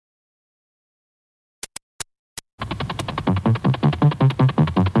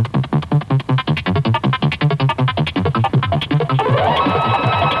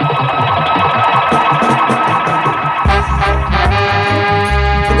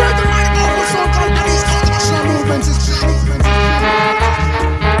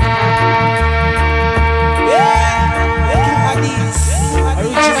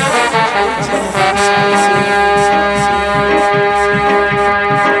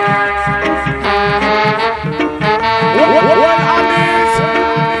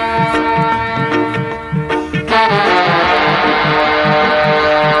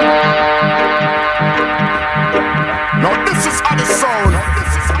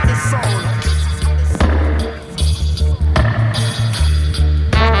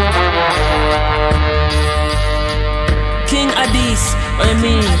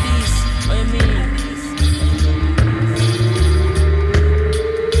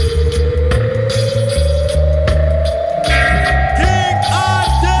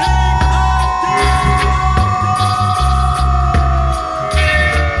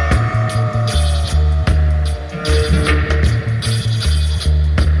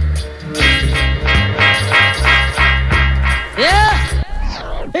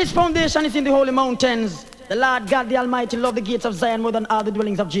Its foundation is in the holy mountains. The Lord God the Almighty loved the gates of Zion more than all the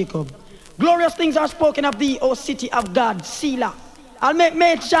dwellings of Jacob. Glorious things are spoken of thee, O city of God, Selah. I'll make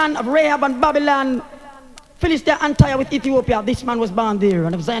mention of Rahab and Babylon, Philistia and Tyre with Ethiopia. This man was born there.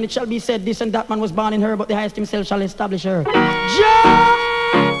 And of Zion it shall be said, this and that man was born in her, but the highest himself shall establish her. Jah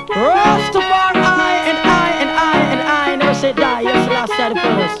Rastafari, and I never say die. Yes, the last side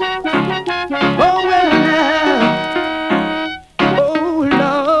first. Oh well now, oh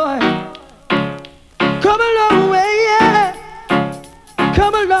Lord, come a long way, yeah,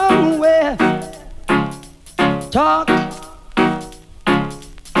 come a long way. Talk,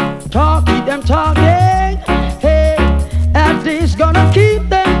 keep them talking. Hey, Addies gonna keep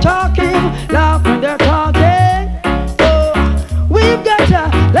them talking. Laugh when they're talking. Oh, we've got a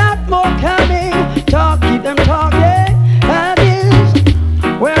lot more coming. Talk, keep them talking. Addies,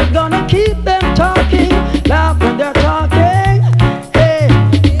 we're gonna keep them talking. Laugh when they're talking. Hey,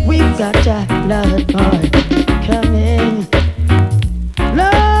 we've got a lot more coming.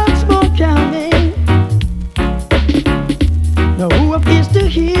 Lots more coming. Now who have ears to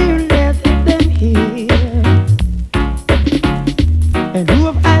hear, let them hear. And who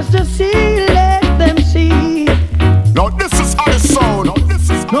have eyes to see, let them see. Now this is how it sound.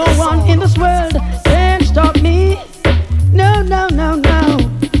 No one in this world can stop me. No, no, no, no.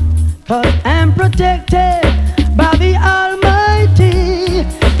 'Cause I'm protected by the Almighty.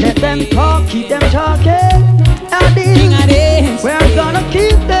 Let them talk, keep them talking. Addies, we're gonna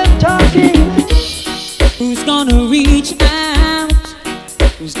keep them talking. Who's gonna reach out?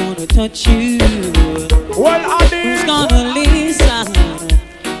 Who's gonna touch you? Well, Who's gonna listen?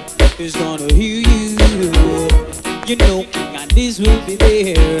 Who's gonna hear you? You know King Addies will be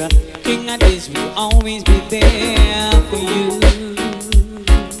there. King Addies will always be there for you.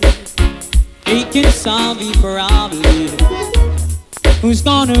 He can solve the problem. Who's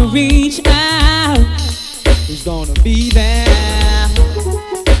gonna reach out? Who's gonna be there?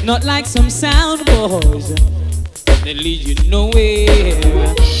 Not like some sound boys that lead you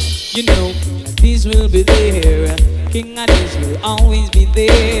nowhere. You know King Addies will be there. King Addies will always be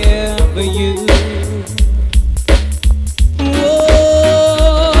there for you.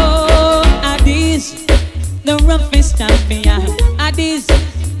 Whoa, Addies, the roughest champion. Addies,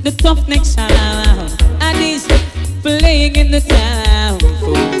 the tough next time. Addies, playing in the town.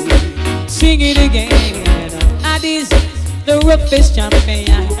 Sing it again. Addies, the roughest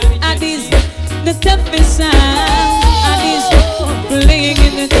champion. Addies, the toughest sound. Addies, playing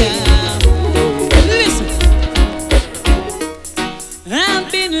in the town. Listen, I've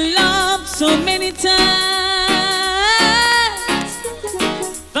been loved so many times.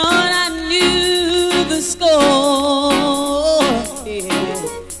 Thought I knew the score. Yeah.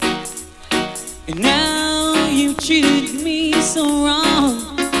 And now you treated me so wrong.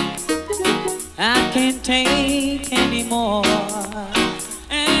 I can't take anymore.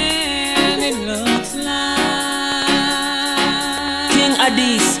 And it looks like King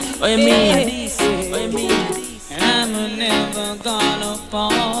Addies, what you mean? What you mean? And I'm never gonna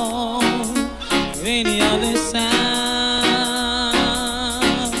fall with any other sound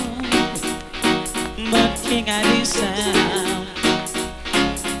but King Addies sound.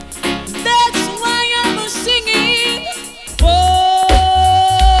 That's why I'm singing.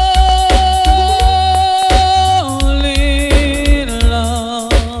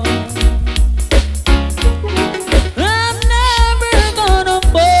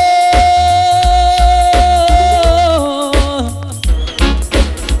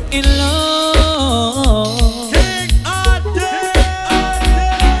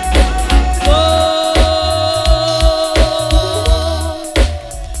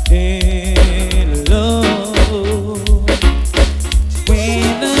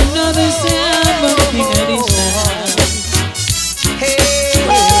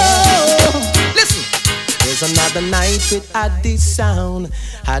 Another night with Addies sound.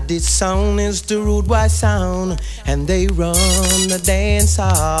 Addies sound is the rude boy sound, and they run the dance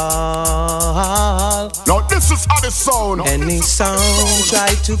hall. Now this is how it sound. Any sound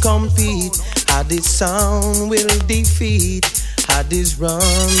try to compete, Addies sound will defeat. Addies run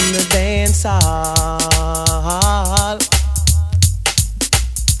the dance hall.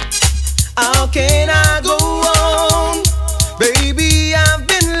 How can I go on, baby? I've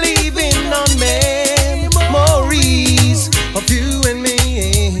been leaving on memories of you and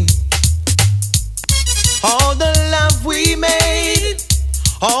me. All the love we made,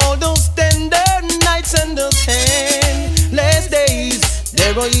 all those tender nights and those endless days,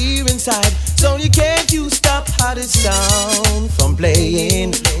 they were here inside. So you can't you stop Addies sound from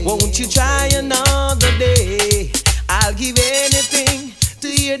playing? Won't you try another day? I'll give anything to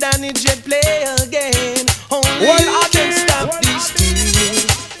hear that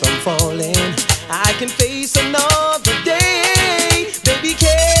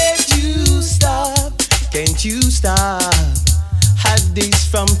can't you stop Addies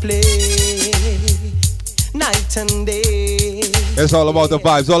from play night and day. It's all about the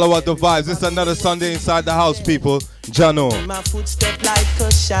vibes, all about the vibes. It's another Sunday inside the house, people. Jano. My footstep like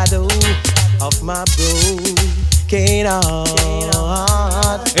a shadow of my broken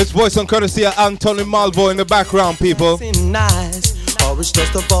heart. It's voice and courtesy of Anthony Malvo in the background, people. Nice, or it's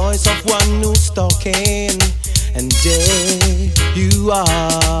just the voice of one who's talking. And there you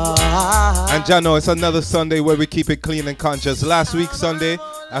are. And Jano, it's another Sunday where we keep it clean and conscious. Last week Sunday,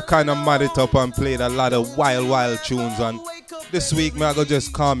 I kind of mad it up and played a lot of wild tunes. And this week, man, I go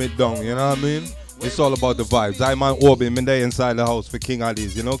just calm it down, you know what I mean? It's all about the vibes. I'm on Orbit, I'm there inside the house for King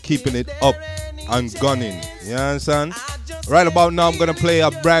Addies, you know, keeping it up and gunning. You understand? Right about now, I'm going to play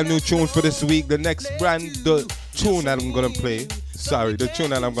a brand new tune for this week. The next tune that I'm going to play, the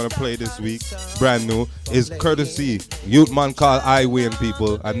tune that I'm going to play this week, brand new, is courtesy youth man called I Win,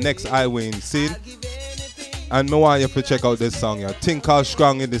 people. And next I Win, see? And I want you to check out this song, yeah. Think how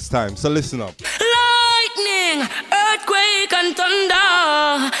strong in this time. So listen up. Lightning, earthquake and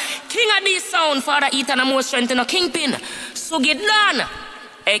thunder. King Addies sound, Father Ethan and more strength in a kingpin. So get done.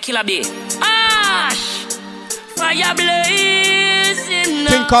 Hey, Killer B. Ash, fire blazing.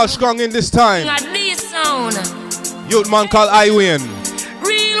 Think how strong in this time. King Addies sound. Youth man called I Win.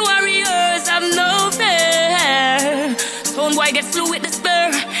 Real warriors have no fear. Stone boy gets slew with the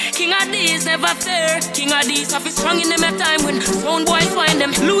spur. King Addies never fair. King Addies have it strong in them at time when stone boys find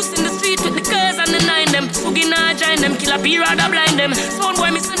them. Loose in the street with the curse and the nine them. Sugi nah join them. Killer P rather blind them. Stone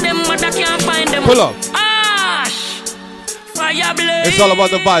boy missing them but I can't find them. Pull up. Ash, fire blaze. It's all about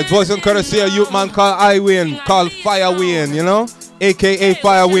the vibes. Voice and courtesy of youth man called I Win. Called Fire Win, you know? AKA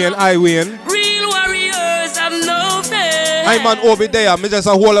Fire Win, I Win. Real warriors have no fear. I'm on Orbit there. Me just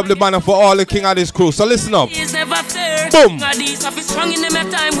a hold up the banner for all the King Addies crew. So listen up. Boom. King Addies have it strong in them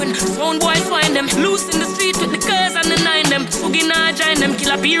at time when sound boys find them. Loose in the street with the curse and the nine them. Sugi nah join them.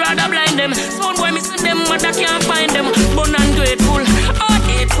 Killer P rather blind them. Sound boy missing them but I can't find them. Born and grateful, heart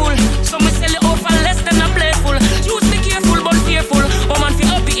hateful. So me sell it out for less than a playful. Choose be careful but fearful. Woman feel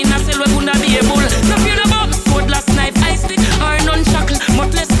happy in a cell where gonna be able. No fear about sword, last knife, ice stick or none shackle.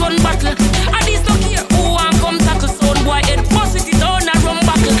 But less gun battle. Addies don't care who want come tackle. Sound boy head bust it down and run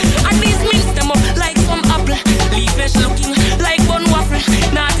buckle. Addies mince them up like some apple. Leaf flesh looking like bun waffle.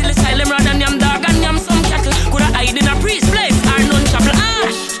 Nah till the silent rather than yam dog and yam some cattle. Coulda hide in a priest place or none chapel.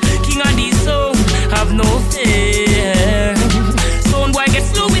 Ash, King Addies so have no fear. Sound boy gets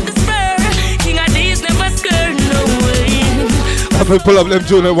slow with the spur. King Addies never scared no way. I'm gonna pull up them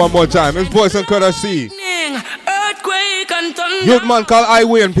tune one more time. It's voice and courtesy. Earthquake and thunder. Youth man called I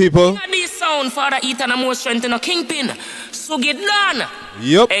Win, people. King Addies sound, Father Ethan and more strength in a kingpin. So get done.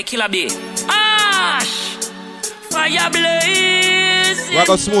 Yep. Hey, Killer B. Ash, fire blazing. We're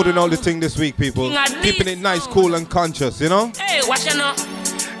gonna smoothing all the thing this week, people. Keeping it nice, cool, and conscious, you know? Hey, watch you now.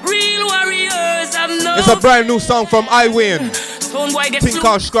 Real warriors have no. It's a brand new song from I Win. Sound boy gets Think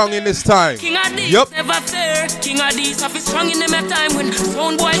how strong in this time. King Addies Yep. never fair. King Addies have it strong in them at time when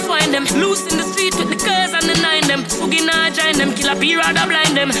sound boys find them. Loose in the street with the curse and the nine them. Sugi nah join them. Killer P rather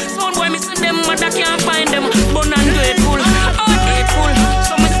blind them. Sound boy missing them but I can't find them. Born and grateful, heart hateful.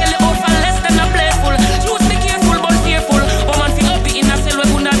 So me sell it out for less than a playful. Choose be careful but fearful. Woman feel happy in a cell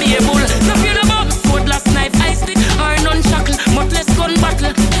where gonna be able. No fear about sword, last knife, ice stick or none shackle. But less gun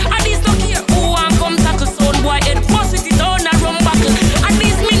battle. Addies don't care who want come tackle. Sound boy head bust it down and run buckle.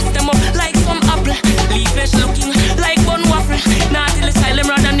 Addies mince them up like some apple. Leaf flesh looking like bun waffle. Nah till the silent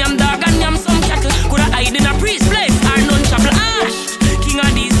rather than yam dog and yam some cattle. Coulda hide in a priest place or none chapel. Ash, King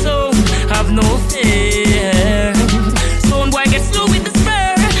Addies so have no fear. Sound boy gets slow with the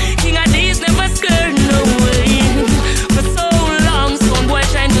spur. King Addies never scared no way. For so long, sound boy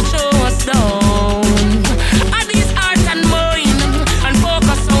trying to show us down. Addies heart and mind and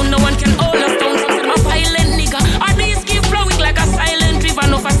focus on no one can hold us down. Some say my violent nigga. Addies keep flowing like a silent river.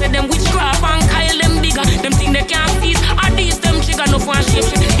 No for say them witchcraft and Kyle them bigger. Them think they can't seize. Addies them trigger. No for shape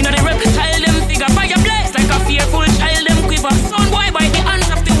shit. You know the reptile them figure. Fire blaze like a fearful child them quiver. Sound boy by the hands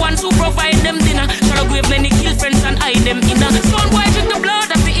of the ones who provide them dinner. Shadow grave many kill friends and hide them in the sound boy drink the blood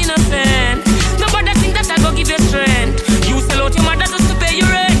of the innocent. Nobody think that I go give you strength. You sell out your mother just to pay your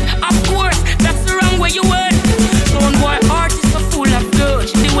rent. Of course, that's the wrong way you went. Sound boy artists are full of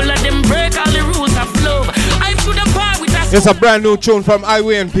grudge. The will of them break all the rules of love. I should have part with us. It's a brand new tune from I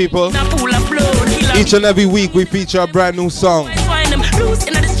Win, people. In a pool of blood. Each and every week we feature a brand new song. Find them loose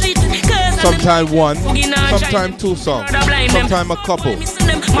in the street. Sometime one, sometime two songs, sometime a couple.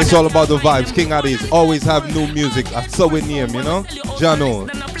 It's all about the vibes. King Addies always have new music. That's so we name, you know? Jano.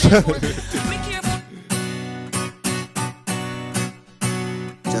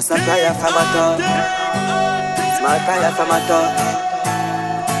 Just a prayer from a top. Small prayer from a top.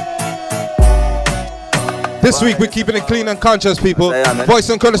 This week we're keeping it clean and conscious, people. Voice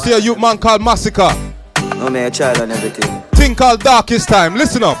and courtesy of youth man called Massacre. No me a child and everything. Thing called Darkest Time.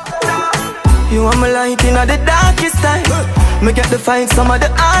 Listen up. You are my light in the darkest time. Me get to find some of the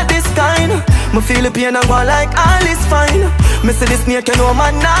hardest kind. Me feel the pain and go like all is fine. Me see the snake and know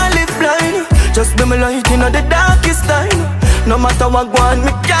man nah live blind. Just be my light in the darkest time. No matter what go on,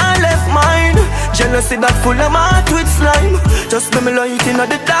 me can't left mine. Jealousy that full of heart with slime. Just be my light in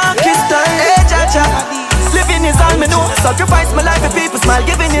the darkest time. Hey, Jaja, living is all me know. Sacrifice my life for people smile.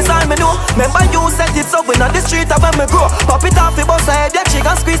 Giving is all me know. Remember you set it up when on the street of when me grow. Pop it off the bus ahead, yeah, chick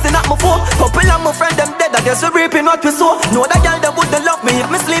and squeezing at my phone. Couple of my friend them dead, I guess we reaping what we sow. Know that girl that wouldn't love me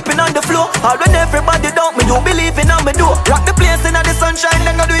if me sleeping on the floor. All when everybody doubt me, you believe in on me do. Rock the place in the sunshine,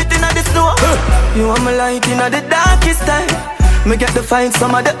 then I do it in the snow. You are my light in the darkest time. Me get to find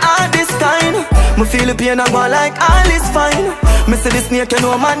some of the hardest kind. Me feel the pain and go like all is fine. Me see the snake and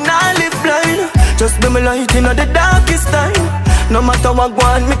know man nah live blind. Just be my light in the darkest time. No matter what go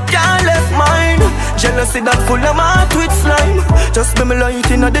on, me can't left mine. Jealousy that full of heart with slime. Just be my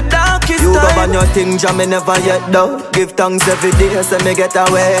light in the darkest time. You go on your thing, jam me never yet doubt. Give thanks every day, so me get a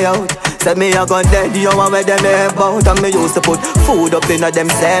way out. Say me a gun dead, you want where them about. And me used to put food up in a them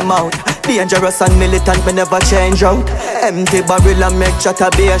same mouth. Dangerous and militant, me never change out. Empty barrel and make chatter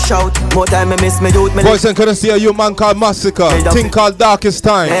be a shout. More time me miss me youth. Voice and courtesy of you man called Massacre. Thing called Darkest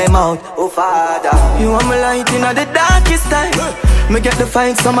Time. Came out, oh Father. You are my light in the darkest time. Me get to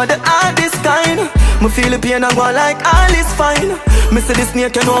find some of the hardest kind. Me feel the pain and go like all is fine. Me see the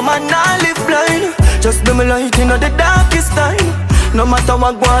snake and know man nah live blind. Just be my light in the darkest time. No matter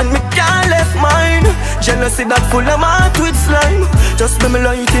what go on, me can't left mine. Jealousy that full of heart with slime. Just be my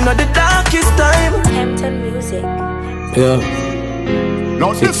light in the darkest time. Hampton Music. Yeah.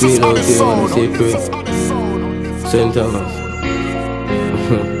 No, this is how the sound. St. Thomas.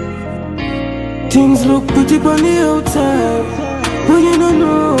 Things look pretty on the outside, but you don't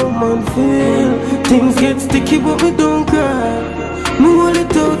know man feel. Things get sticky but me don't cry. Me hold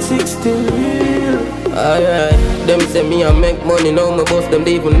it out, 16 real. Alright, them say me I make money, now my boss them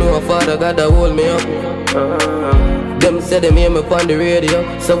they even know a father God that hold me up. Them say them hear me on the radio,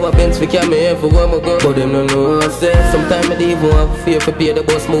 so I been speak me here for where me go. But them don't know what I say. Sometimes I even have fear for pay the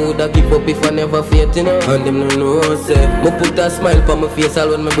boss, me woulda give up if I never faith, you know. And them don't know what I say. Me put a smile on my face, all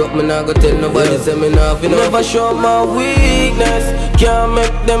when me broke, me nah go tell nobody, say me nah fi know. Never show my weakness, can't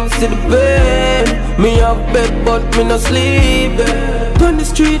make them see the pain. Me have bed but me no sleep. On the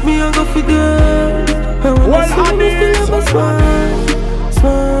street me I go for them. Well, Addies. Smile,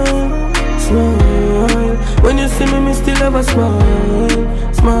 smile, smile. When you see me still have a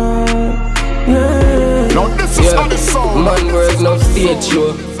smile, smile, yeah. No, this is how the sound. Man work no stage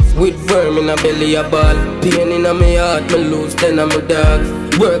show. With worm in a belly a ball. Pain in a me heart, me lose 10 of my dogs.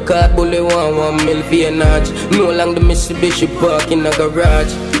 Work hard, bully 1 mil for a notch. No long the Mitsubishi park in a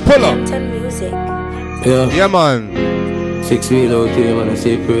garage. Pull up. Hampton Music. Yeah, man. 6 wheel out here, man, I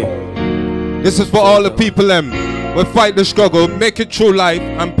say pray. This is for all the people them. We fight the struggle, make it through life,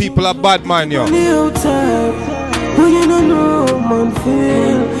 and people are bad man, yo. You don't know, man,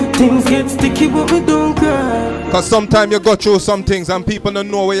 feel. Things get sticky, but we don't cry. Cause sometimes you go through some things and people don't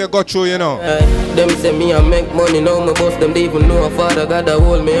know where you go through, you know. Them say me I make money, now my boss them they even know a father God that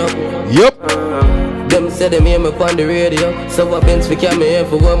hold me up. Yep. Them say them hear me on the radio, so I been speak me here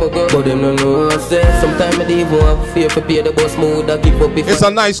for where me go. But them don't know what I say. Sometimes I even have fear for pay the boss, me woulda give up if it's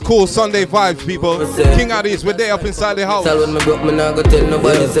a nice, cool Sunday vibes, people. King Addies, we're there up inside the house. Tell when me broke, me nah go tell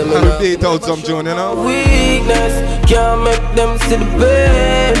nobody, say me nah. Date out some tune, you know. Weakness can't make them see the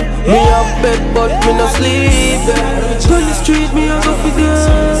pain. Me have bed but me no sleep. On the street me I go for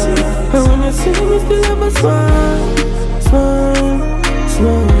them. And when you see me still have a smile, smile,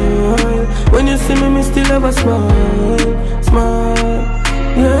 smile. When you see me still have a smile, smile,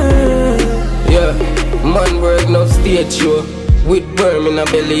 yeah. Yeah, man work no stage show. With worm in a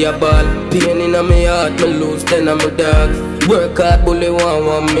belly a ball. Pain in a me heart, me lose 10 of my dogs. Work hard, bully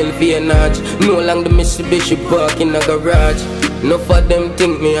 1 mil for a notch. No long the Mitsubishi park in a garage. Enough of them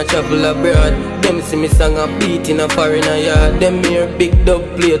think me a travel abroad. Them see me sing a beat in a foreigner yard. Them hear big dub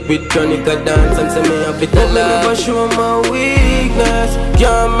plate with Tronica dance and say me a bit of love. Never show my weakness,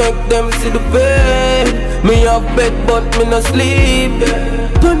 can't make them see the pain. Me have bed but me no sleep.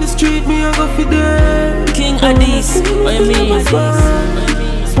 On the street me a go for them. King Addies, what you mean? Smile,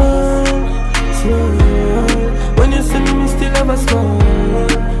 smile. When you see me still have a smile,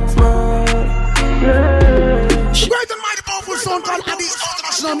 smile, yeah. Great and mighty powerful sound called Addies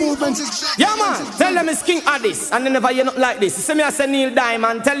International Movement. Yeah, man. Tell them is King Addies, and they never hear nothing like this. You see me, I say Neil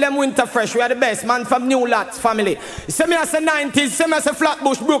Diamond, tell them Winter Fresh, we are the best, man from New Lots family. You see me, I say 90s, you see me, I say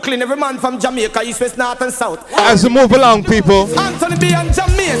Flatbush, Brooklyn, every man from Jamaica, East, West, North, and South. As we move along, people. Anthony B and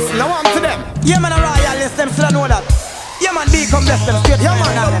Jamaica, now on to them. Yeah, man, a royalist, them still know that. Yeah, man, B come bless them straight. Yeah,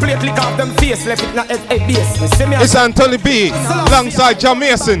 man, don't play lick off them face, left it not a base. It's Anthony B, alongside John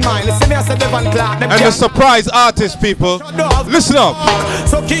Mason. And the surprise artist, people. Listen up.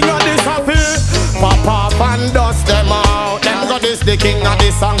 So King of this happy, pop up and dust them out. Them got this, the King of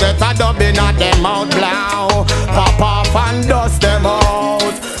this song, get a dubbing at them out blow. Pop up and dust them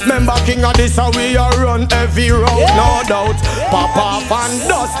out. Remember King of this, how we are run every road, no doubt. Pop up and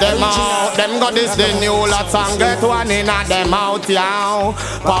dust them out. Them got this, the new lots and get one in at them out, yow.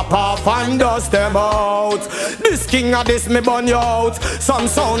 Pop up and dust them out. This King of this, me burn you out. Some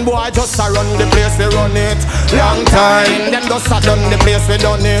sound boy just a run the place, we run it. Long time, them just a done the place, we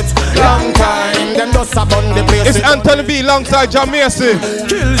done it. Long time, them just a burn the place. It's Anthony B alongside John Mason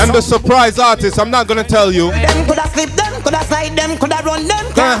and the surprise artist. I'm not gonna tell you. Them coulda slip them, coulda slide them, coulda run them,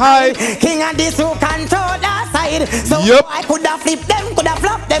 can't hide. King of this who control the side. So I coulda flip them, coulda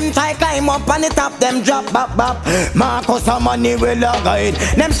flop them, try climb up on the top, them drop bop bop. Marcus some money will a guide.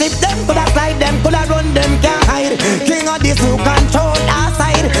 Them slip them, coulda slide them, coulda run them, can't hide. King of this who control the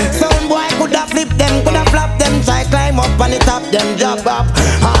side. Some boy coulda flip them, coulda flop them, try climb up on the top, them drop bop.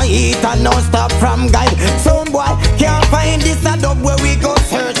 I eat and no stop from guide. Some boy can't find this a dub where we go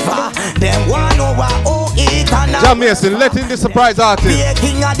search for. Them one over who eat and John Mason letting the surprise artist. Be a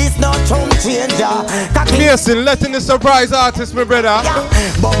king of this no chum changer. Mason letting the surprise artist, my brother.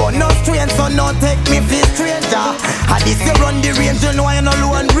 But no strange, so no take me for stranger. And this you run the range, you know I no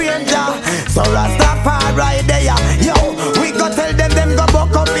lone ranger. So Rastafari there, yo, we go tell them go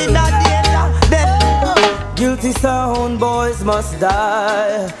buck up in a danger. Guilty sound boys must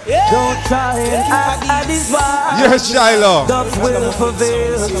die. Don't try and act at this why. Yes, Shiloh. Dubs will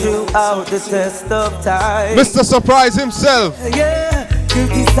prevail throughout the test of time. Mr. Surprise himself. Yeah,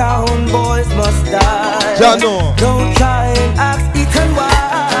 guilty sound boys must die. Jano. Don't try and act it and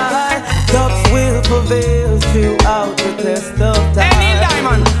why. Dubs will prevail throughout the test of time. Any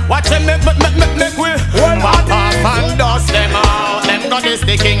diamond, watch them make we pop up and dust them out. Them got this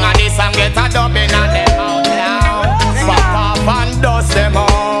the King of this and get a dubbing at them out now. Pop up and dust them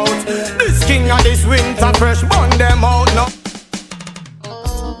out. This King of this Winter Fresh, burn them out now.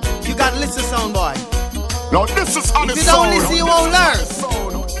 You gotta listen, sound boy. No, this is how if you don't listen, you won't learn.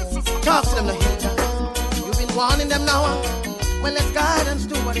 Talk to them now. You've been warning them now. Well, let's guide them to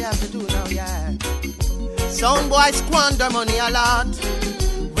do what they have to do now, yeah. Sound boys squander money a lot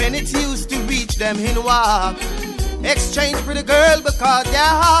when it used to reach them in walk. Exchange for the girl because they're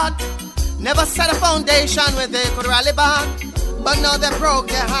hot. Never set a foundation where they could rally back. But now they broke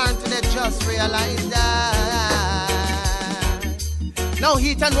their heart and they just realized that. Now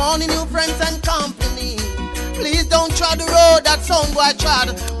heat and warning you friends and company. Please don't try the road that sound boy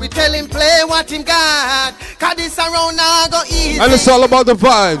trod. We tell him play what him got. Cause this around now go easy. And it's all about the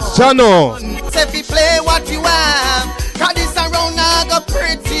vibes, Jano. Say if you play what you have. Cause this around now go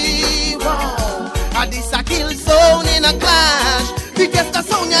pretty. Wow. Cause this a kill zone in a clash. Because the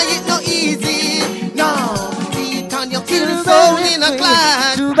sound ya it no easy. No. Beat on your kill zone in a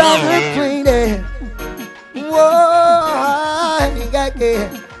clash. Too bad we're playing. Whoa.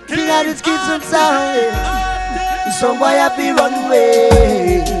 King of this kids inside. Some boy happy run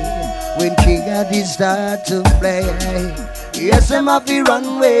away when King Addies start to play. Yes, I'm happy run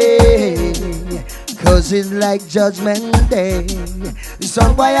away, cause it's like Judgment Day.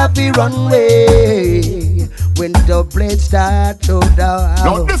 Some boy happy run away when the blades start to down.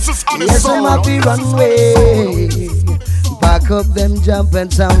 No, this is yes, I'm happy run away. Back up them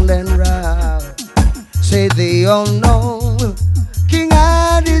jumping sound and round. Say they all know King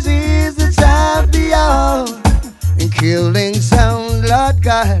Addies is the champion. And killing sound, Lord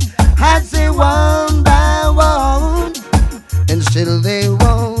God, I say one by one. And still they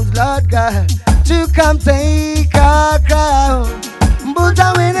want, Lord God, to come take our crown. But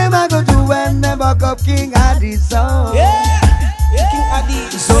I will never go to when they buck up King Addies song. King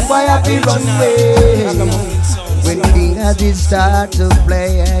Addies. So boy happy run away when King Addies start to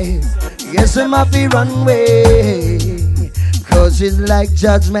play. Yes, I'm happy run away, cause it's like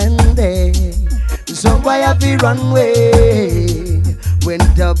Judgment Day. So why have we run away when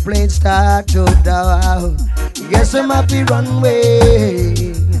the planes start to down? Yes, I'm happy run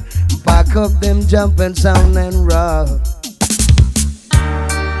away. Back up them jumping sound and rock.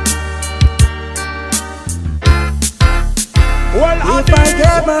 Well, if I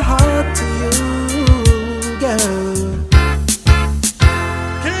gave my heart to you, girl,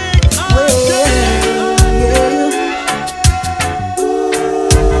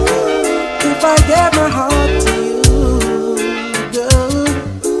 if I gave my heart to you, girl?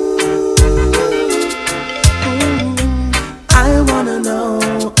 I wanna know,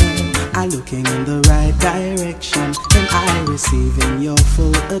 I'm looking in the right direction, am I receiving your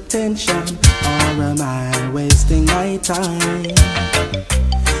full attention, or am I wasting my time?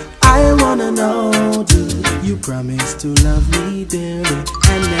 I wanna know, do you promise to love me dearly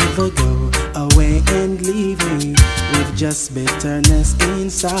and never go away and leave me with just bitterness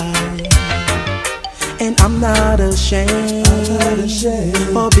inside? And I'm not ashamed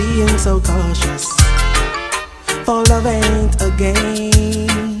for being so cautious, for love ain't a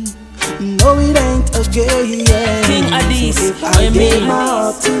game. No, it ain't a game. King Addies, so if I gave my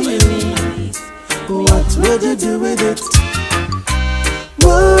heart to you, what would you do with it?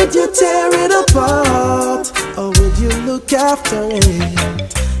 Would you tear it apart, or would you look after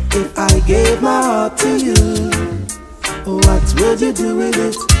it? If I gave my heart to you, what would you do with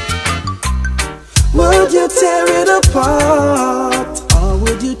it? Would you tear it apart, or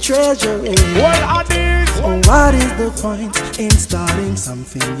would you treasure it? What is the point in starting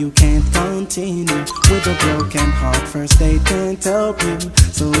something you can't continue? With a broken heart, first they can't help you,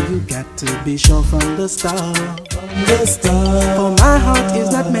 so you got to be sure from the start. For my heart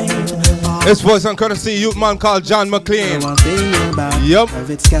is not made. This voice on courtesy youth man called John McLean. Yup.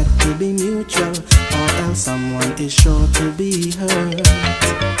 It's got to be mutual, or else someone is sure to be hurt.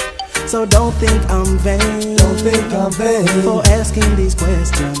 So don't think I'm vain. For asking these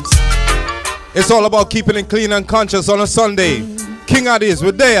questions. It's all about keeping it clean and conscious on a Sunday. King Addies,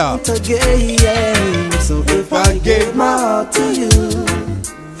 we're there. So if I gave my heart to you,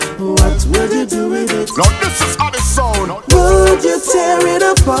 what would you do with it? Now this is how it sound. Would you tear it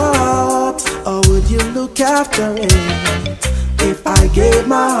apart, or would you look after it? If I gave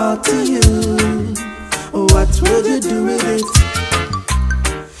my heart to you, what would you do with it?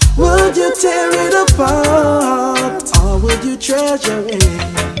 Would you tear it apart, or would you treasure it?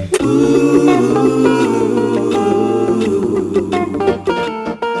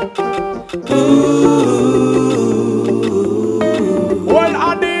 Well,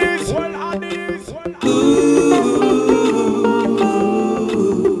 Addies.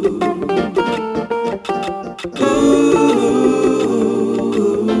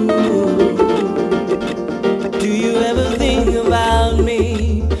 Do you ever think about me?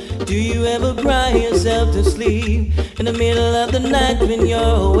 Do you ever cry yourself to sleep in the middle of the night when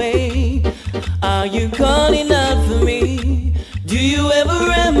you're away? Are you calling out for me? Do you ever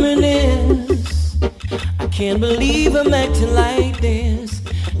reminisce? I can't believe I'm acting like this.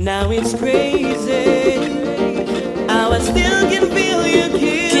 Now it's crazy. How I still can feel your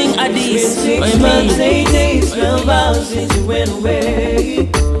kiss. King Addies, 6 months, 8 days, 12 hours since you went away.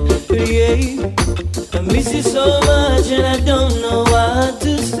 Yeah. I miss you so much and I don't know what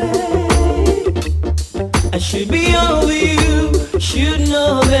to say. I should be over you, should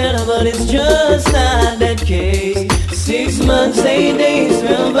know better, but it's just not that case. 6 months, 8 days,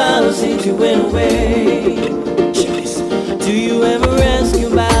 12 hours since you went away. Do you ever ask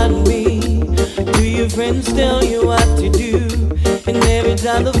about me? Do your friends tell you what to do? And every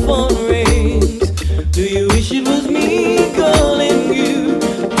time the phone rings, do you wish it was me calling you?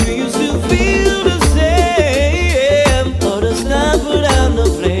 Do you still feel the same? Or does time put out the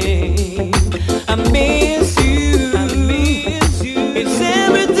flame? I miss you. Is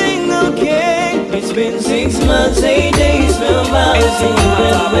everything okay? It's been 6 months, 8 days, 12 hours since you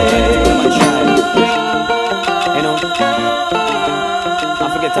went away.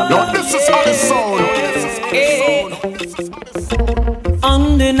 Yo, this is how it sound.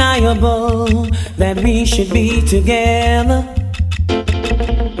 Undeniable that we should be together.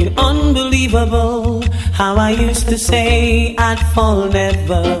 It's unbelievable how I used to say I'd fall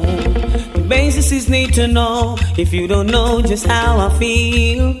never. The basis is need to know. If you don't know just how I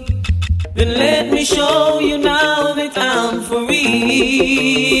feel, then let me show you now that I'm for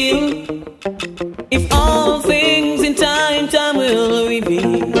real. If all things in time will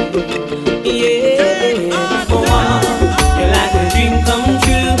reveal. Yeah, oh, you're like a dream come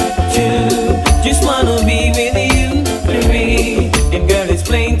true. Just wanna be with you, free. And girl, it's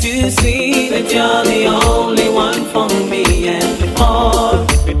plain to see that you're the only one for me. And before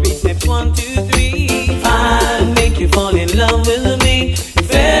we steps 1, 2, 3, 5, make you fall in love with me.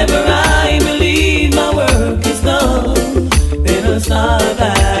 If ever I believe my work is done, then I'll start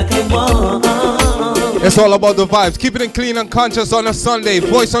back at one. It's all about the vibes. Keeping it clean and conscious on a Sunday.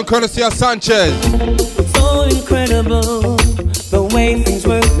 Voice on courtesy of Sanchez. So incredible the way things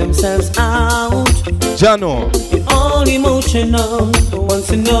work themselves out. Jano. All emotional, wants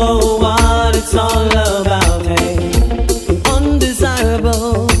to know what it's all about. Hey,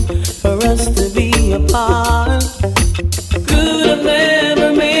 undesirable for us to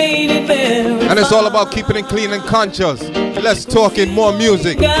It's all about keeping it clean and conscious. Let's talk in more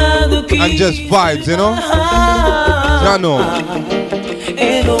music and just vibes, you know? Jano.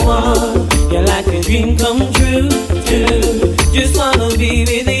 Hey, the one, you're like a dream come true, too. Just wanna be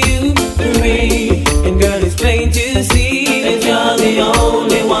with you, three. And girl, it's plain to see that you're the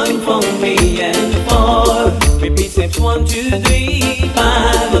only one for me. And four, repeat steps 1, 2, 3, 5.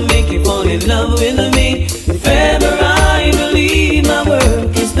 I'll make you fall in love with me. If ever I believe my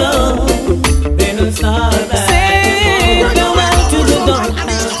work is done, then I'll start back. Say, go out to the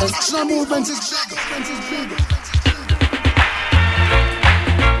darkness.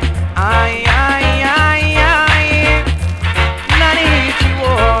 Aye, aye, aye, aye. Nanny,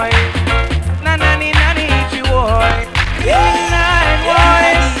 boy. Nanny, boy. Night, boy.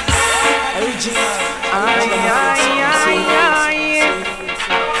 Aye, aye, aye, aye.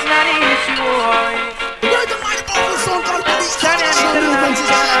 Nanny, boy.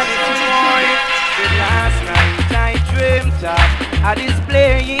 Last night I dreamt of a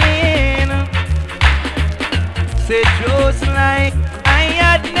displaying. Say just like I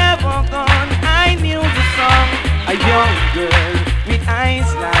had never gone, I knew the song. A young girl with eyes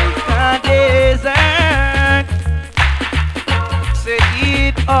like a desert. Say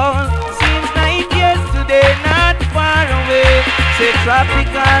it all seems like yesterday, not far away. Say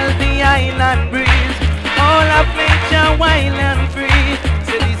tropical, the island breeze, all of nature wild and free.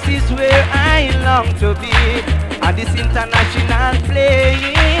 Say this is where I long to be, at this international playing.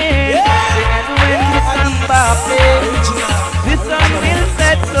 Say and when the samba plays, this song will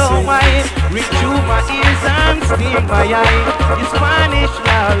set so wide, reach through my ears and steam my eye. The Spanish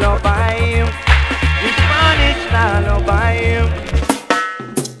lullaby, the Spanish lullaby.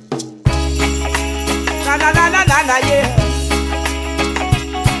 Na na na na na na, yeah.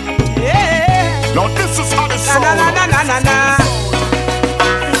 Yeah. Now this is how it's na na na na na na na.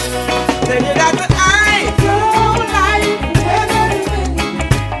 Say that I don't like everything,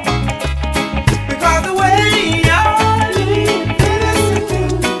 because the way you're living is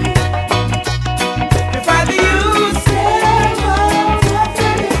true. If I do you say what's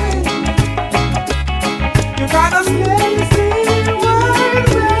happening, you gotta stay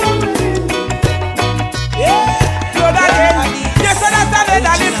what's happening. Yeah, so that yes, so that's the way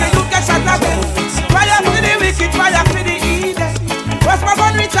that if you get shot again. Fire for the wicked, fire for the evil. What's my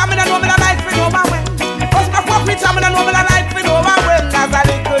gun reach? I'm in a no man life for no man when. What's my fuck reach? I'm in a no man life for no man when. As a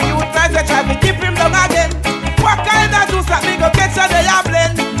little youth try to keep him down again. What kind of juice that me go get so they are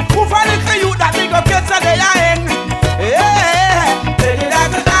blend? Who for little youth that me go get so they are end? Yeah, baby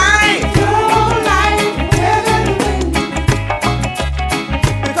that's a lie. Don't like everything,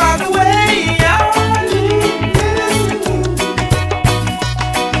 because the way you're living is true.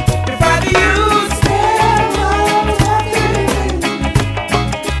 If I do you stay what's happening,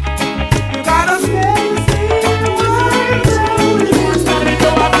 you gotta stay what's happening.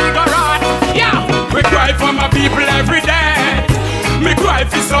 Yeah, we cry for my people every day. Me cry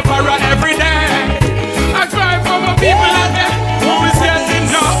for sufferer every day. I cry for my people out there who is getting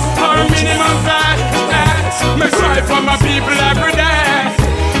enough for minimum fact. Me cry for my people every day.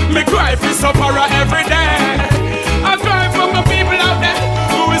 Me cry for sufferer every day. I cry for my people out there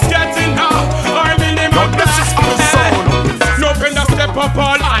who is getting enough for minimum fact. No friend that step up,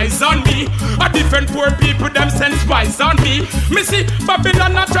 all eyes on me. A different poor people, them send spies on me. Me see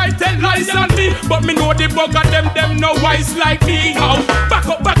Babylon a try tell lies on me, but me know the bug of them no wise like me. How back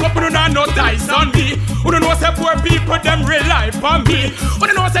up, we don't have no dice on me. We don't know say poor people, them rely on me. We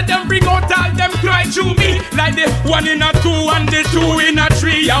don't know say them bring out all them cry through me, like the 1 in a 2 and the 2 in a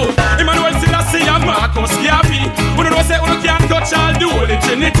 3. Out Emmanuel Selassie and Marcus Garvey. We don't know say we can't touch all the Holy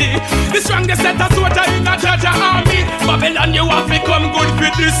Trinity. The strongest set of soldier in a judge army. Babylon, you have to come good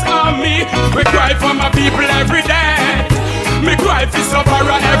for this army. We cry for my people every day. Me cry for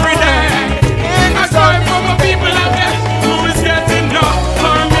sufferer every day. I cry for my people out there who is getting enough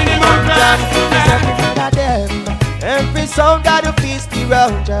for minimum fact. Every sound got a feast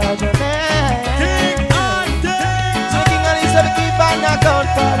around judgment. So King Ali said to keep an account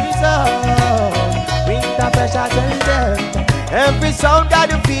for his own. Bring the pressure to them. Every sound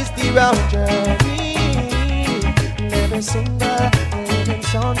got a feast around journey. Every single living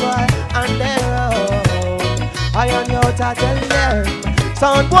sound boy on their own. I on your to tell them.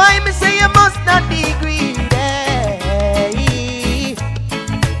 Sound boy, me say you must not be greedy,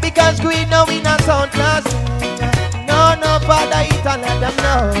 because greed now in a sound class. No, father, eat and let them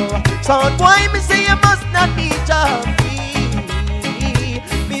know. Sound boy, me say you must not be jumpy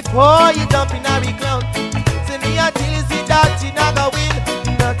before you jump in a reclown. See me until you see that you not go win.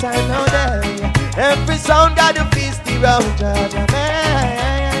 No time, no day. Every sound got a feast around judgment.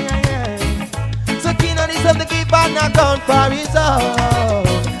 of the giver and account for his own.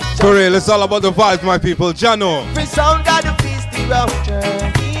 For real, it's all about the vibes, my people. Jano. Free sound got to feast the round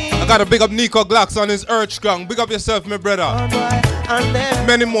journey. I gotta big up Nico Glocks on his Urge Gang. Big up yourself, my brother.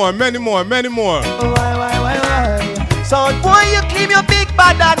 Many more, many more, many more. Why? Sound boy, you claim you're big,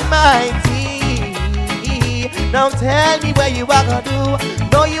 bad and mighty. Now tell me where you are gonna do.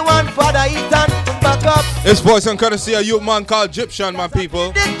 No, you want father eat and come back up. It's voice and courtesy a youth man called Egyptian, my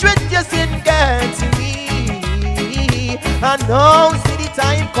people. The truth you sin girl to me. And now see the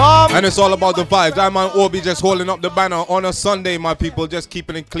time come. And it's all about the vibes. I'm on Obi just holding up the banner on a Sunday, my people. Just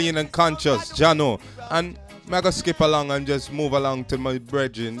keeping it clean and conscious. Jano. And I'm gonna skip along and just move along to my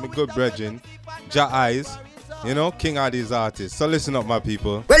brethren, my good brethren, Ja Eyes. You know, King Addies artist. So listen up, my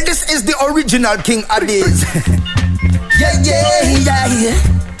people. Well, this is the original King Addies. yeah.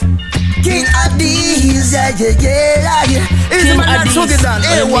 King Addies, yeah. Is the man that took it down.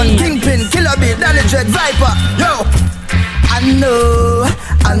 A1, Kingpin, Killer Bee, Danny Dread, Viper. Yo, I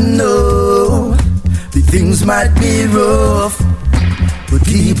know, the things might be rough, but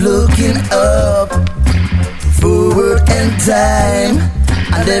keep looking up, forward in time,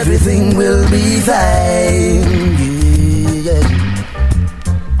 and everything will be fine. Yeah.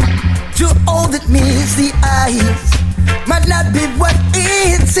 To all that meets the eyes might not be what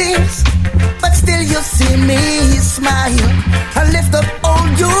it seems, but still you see me smile and lift up all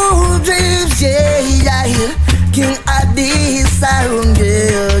your dreams. Yeah. King Addies sound,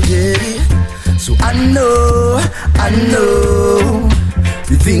 yeah. So I know,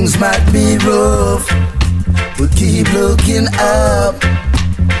 the things might be rough, but keep looking up,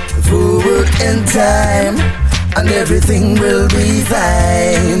 forward in time, and everything will be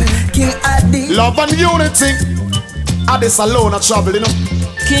fine. King Addies. Love and unity. Addies alone a travel, you know.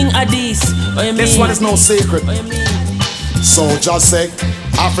 King Addies, what you mean? This one is no secret. What you mean? So just say,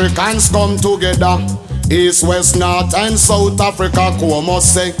 Africans come together. East, West, North and South Africa, who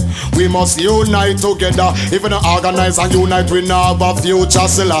must say we must unite together. If we don't organize and unite, we now have a future.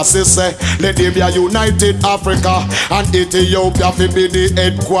 Selassie say, let there be a united Africa, and Ethiopia fi be the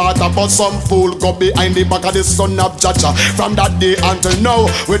headquarter. But some fool go behind the back of the son of Jaja. From that day until now,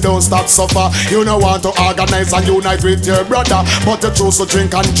 we don't stop suffer. You don't want to organize and unite with your brother, but you choose to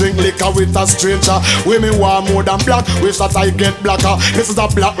drink and drink liquor with a stranger. Women want more than black, wish that I get blacker. This is a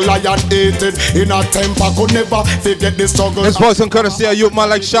black lion eating in a temple. I could never forget the struggle. This voice and courtesy of youth man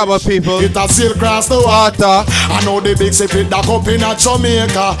like Shabba people. It has sailed across the water. I know the big ship it that up in a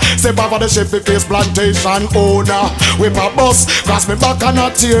Jamaica. Step over the ship it face plantation owner. Whip a bus, cross me back and a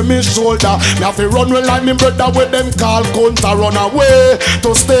tear me shoulder. Me have to run well like me brother with them call counter run away.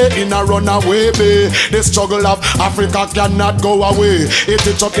 To stay in a runaway bay. The struggle of Africa cannot go away. It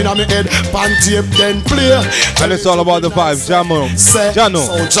is up in a me head, pan tape then play. And it's all about the vibes, Jano. So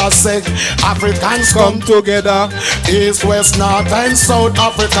just say, Africans come together, East, West, North and South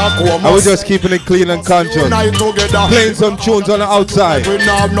Africa. I was just keeping it clean and conscious. Playing some tunes on the outside for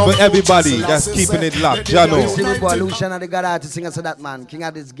everybody that's keeping it locked. Jano. Sing for Lucian and the God artist singers of that man. King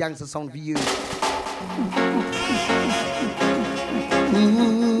Addies gangster sound for you.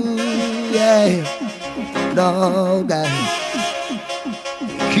 Yeah. No, guys.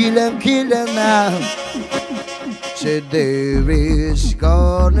 Kill them now. Said there is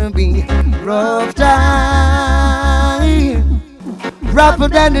gonna be rough time, rougher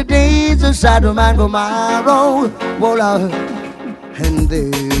than the days of Sodom and Gomorrah. Voila. And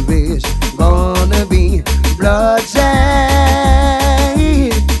there is gonna be bloodshed.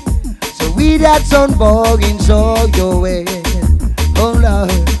 So we that son bogging so your way. Voila.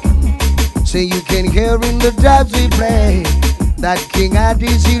 So you can hear in the drops we play that King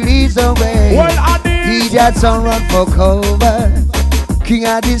Addies he leads the way. He that sound run for cover. King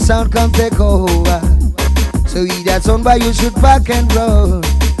Addies sound come take over. So he that sound by you should back and roll.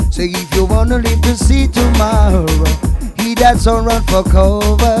 So if you wanna live to see tomorrow, he that sound run for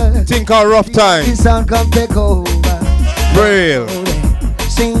cover. Think our rough time. He sound come take over. Real.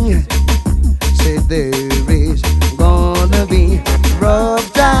 Sing. Say there is gonna be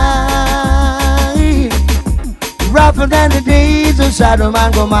rough time, rougher than the days of Sodom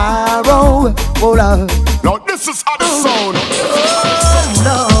and Gomorrah. Oh, Lord. Now this is how the sound. Oh,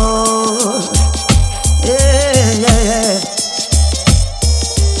 Lord. Yeah.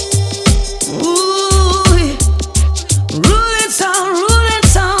 Ooh, rule it sound.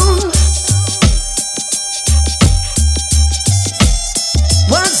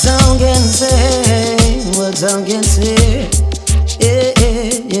 What sound can say? Yeah.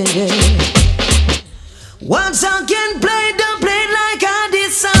 One sound can play, don't play like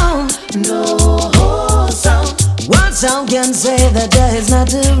Addies sound. No sound. One sound can say that there is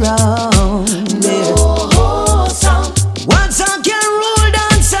nothing wrong. No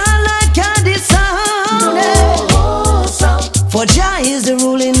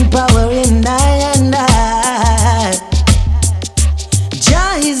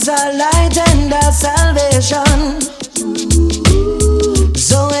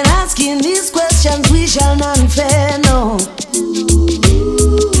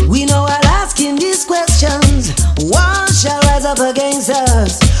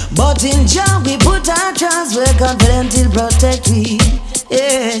But in Jah we put our trust, we're confident he'll protect we.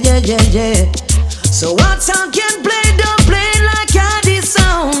 Yeah. So what song can play? Don't play like Addies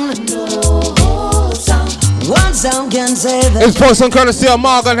sound. No sound. What song can say that? It's for some courtesy of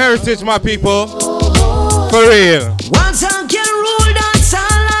Morgan Heritage, my people. For real. What song can rule that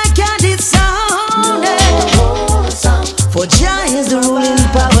sound like Addies sound? No sound. For Jah is the ruling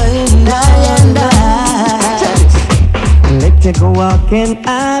power in Let's take a walk in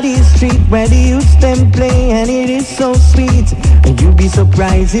Addies Street where the youths them play and it is so sweet. And you'll be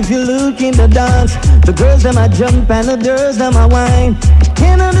surprised if you look in the dance. The girls them a jump and the girls them a whine.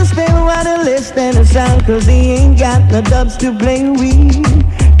 Can't understand why they listen to sound, cause they ain't got no dubs to play with.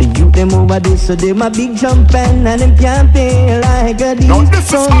 The youth them over this so them a big jump and them can't play like a deep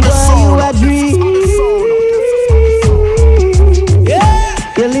song while you a dream. Yeah.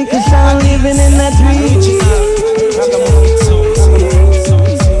 You lick a sound living in that dream.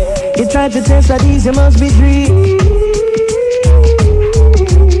 You try to test that these you must be dream.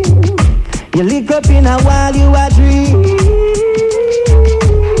 You lick up in a while you a dream.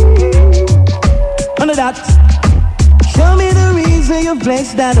 Under that, show me the reason you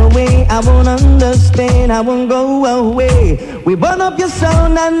placed that away. I won't understand, I won't go away. We burn up your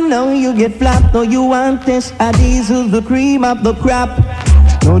sound and now you get flat. No, you want this Addies who's the cream of the crop.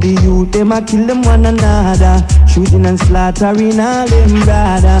 Now the youth, them a kill them one another, shooting and slaughtering all them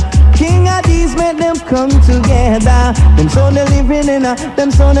brother. King Addies make them come together. Them son they living in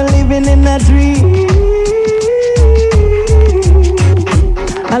a dream.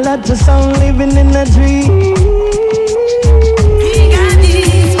 A lot of son living in a dream. King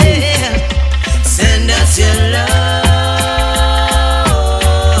Addies, yeah. Send us your love.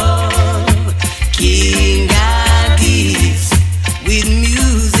 King Addies with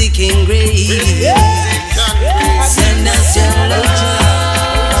music and grace. Send us your love.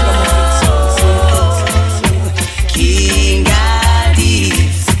 King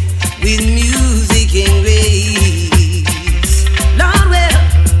Addies with music and grace. Lord, well,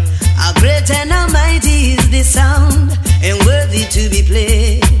 how great and almighty is this sound, and worthy to be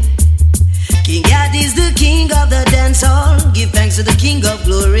played. King Addies, the king of the dance hall, give thanks to the king of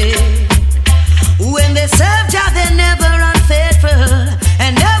glory. When they serve Jah, they're never unfaithful,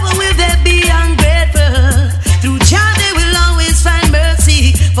 and never will they be ungrateful. Through Jah, they will always find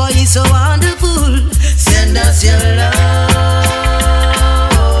mercy, for He's so wonderful. Send us your love,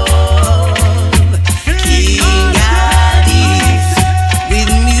 King Addies, with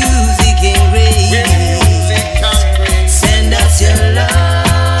music and grace. Send us your love,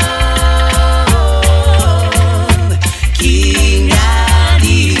 King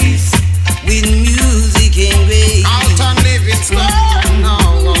Addies, with music and grace.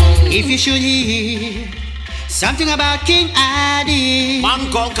 If you should hear something about King Addies,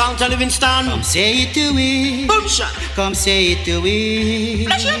 Man called Counter Livingston. come say it to it. Boom shot. Come say it to it.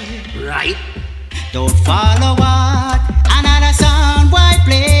 Right. Don't follow what another sound boy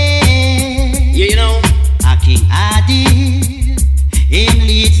play. Yeah, you know. A King Addies, him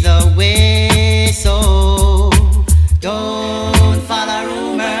leads the way. So don't follow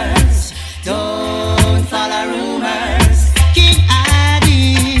rumors. Don't follow rumors. King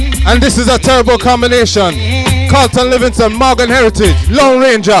Addies. And this is a terrible combination. Carlton Livingston, Morgan Heritage, Lone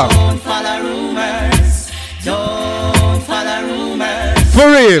Ranger. Don't follow rumors. Don't follow rumors. For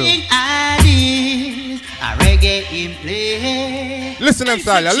real. King Addies, a reggae in play. Listen up,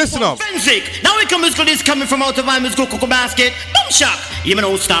 Sally, listen up. Benzik. Now we come musical this coming from out of my musical cocoa basket. Boom shock. Even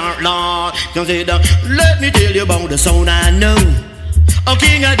though start long. Consider. Let me tell you about the sound I know. A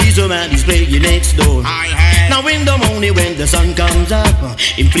King Addies, a man is playing next door. Now in the morning when the sun comes up,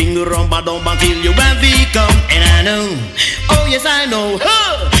 him fling the rumba dumba till you have become. And I know, oh yes I know,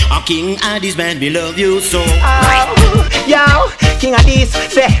 a King Addies man, we love you so. Yo, King Addies,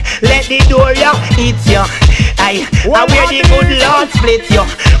 say, let the door yo, eat yo. Aye, I wear the good Lord split yo.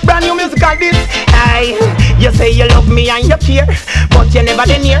 Brand new musical this. Aye, you say you love me and you care, but you never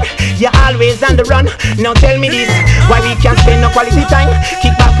been near. You always on the run. Now tell me this, why we can't spend no quality time?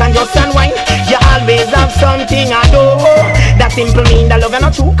 Kick back and just unwind. You always have something I do. That simple mean that love is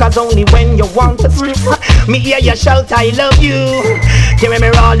not true, cause only when you want to sleep. Me hear you shout I love you. Tell me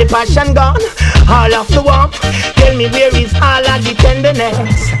where all the passion gone, all of the warmth. Tell me where is all of the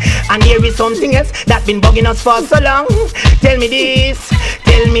tenderness. And there is something else that been bugging us for so long. Tell me this,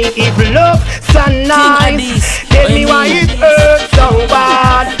 tell me if love so nice. Tell me why it hurts so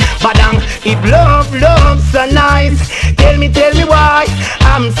bad. But if love so nice. Tell me why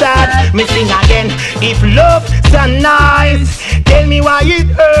I'm sad. Me sing again. If love so nice. Tell me why it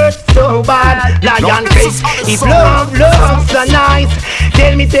hurts so bad. bad lion face. If love loves so nice,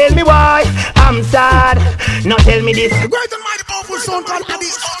 tell me why I'm sad. Now tell me this. The great and mighty powerful sound called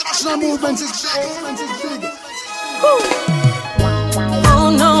Addies International Movement is big. Oh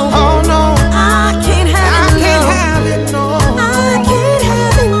no, I can't have it, no. I can't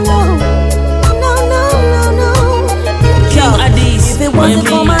have it, no. If it wasn't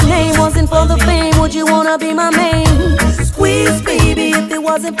for my name, wasn't for the fame, would you wanna be my main? Squeeze, baby, if it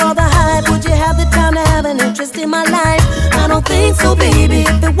wasn't for the hype, would you have the time to have an interest in my life? I don't think so, baby.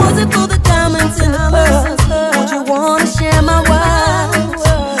 If it wasn't for the diamonds in the pearls, would you wanna share my world?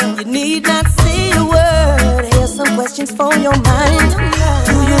 You need not say a word. Here's some questions for your mind.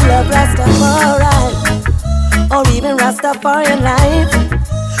 Do you love Rastafari, or even Rastafarian life?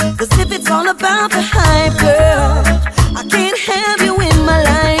 Cause if it's all about the hype, girl, I can't have you in my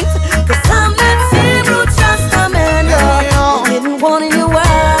life. Cause I'm that same root Rasta man, girl. Didn't want in your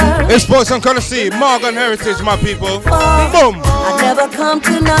world. It's Boys and Courtesy, Morgan Heritage, my people. Boom! I never come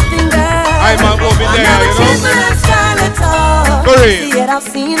to nothing, girl. I might go be there, you know. For real. See it, I've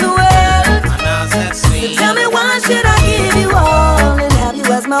seen the world. So tell me why should I give you all and have you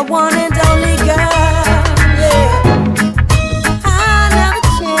as my one and only girl? Yeah. I never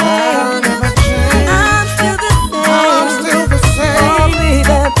change. I'm still the same.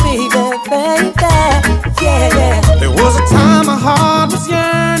 Baby. Yeah. There was a time my heart was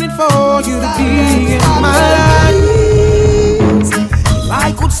yearning for you to be in my life. If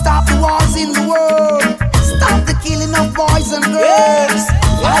I could stop the wars in the world, stop the killing of boys and girls,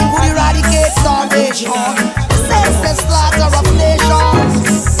 I would eradicate starvation, senseless slaughter of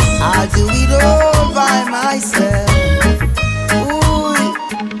nations. I'll do it all by myself. Ooh,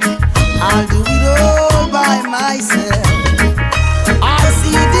 I'll do it all by myself. I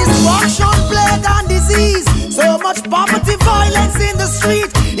see destruction, plague and disease, so much poverty, violence in the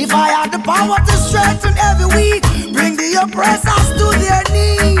street. If I had the power to strengthen every week, bring the oppressors to their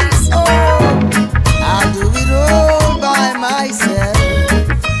knees. Oh, I'll do it all by myself.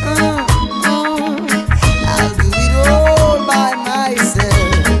 I'll do it all by myself.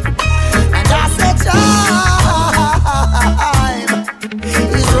 And I said time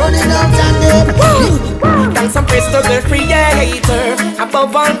is running out and them. Thanks and praise to the Creator.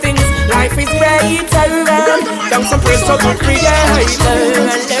 Above all things, life is greater. Thanks and praise to the Creator.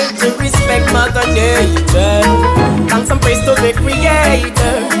 And learn to respect Mother Nature. Thanks and praise to the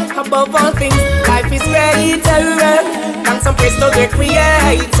Creator. Above all things, life is greater. Thanks and praise to the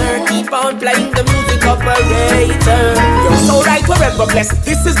Creator. Keep on playing the music operator. You're so right, forever blessed.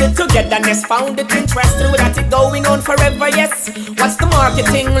 This is the togetherness. Found it interesting. We got it going on forever, yes. What's the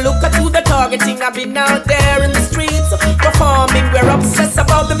marketing? Look at who the targeting. I've been out there in the streets performing. We're obsessed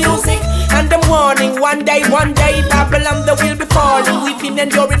about the music and the morning. One day, Babylon they will be falling. We've been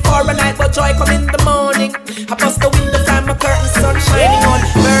enduring for a night, but joy come in the morning. I bust the window, find my curtain, sun shining on.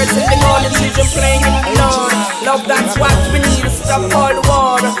 Birds in the morning, children playing in the lawn. Love, that's what we need to stop all the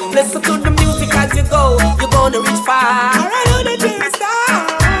war. Listen to the music as you go. You're gonna reach far. I know the day is down.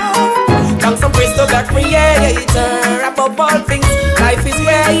 Thanks and praise to the Creator. Above all things, life is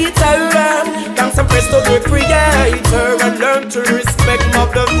greater. Thanks and praise to the Creator. And learn to respect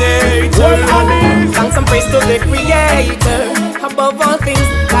Mother Nature. Thanks and praise to the Creator. Above all things,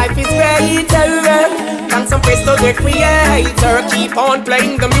 life is greater. Thanks and praise to the Creator. Keep on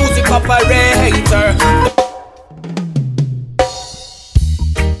playing the music operator.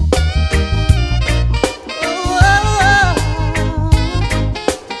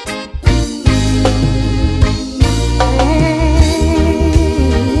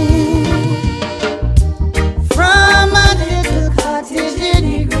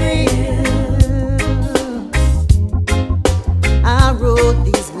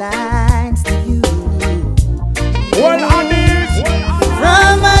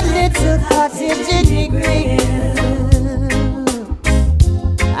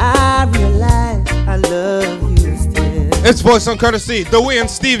 It's Voice on Courtesy, the Wayne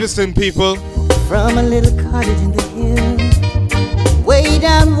Stevenson people. From a little cottage in the hills, way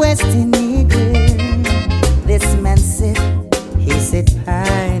down west in England, this man said, he said,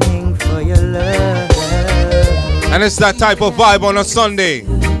 pining for your love. And it's that type of vibe on a Sunday.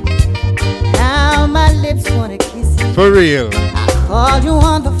 Now my lips wanna kiss you. For real. I called you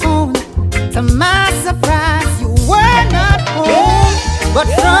on the phone. To my surprise, you were not home. But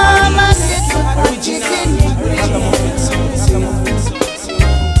from a little cottage in England,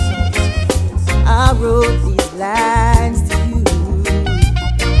 I wrote these lines to you.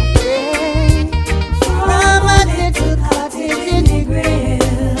 Yeah. From a little cottage in the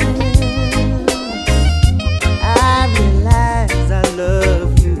I realize I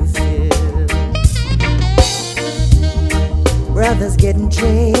love you still. others getting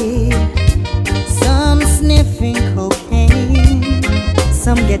jail. Some sniffing cocaine,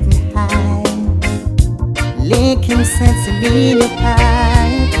 some getting high, licking sensibility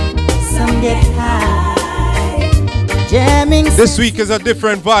pie. Some get high, jamming. This week is a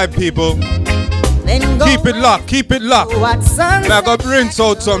different vibe, people. Keep it locked, keep it locked. Now go rinse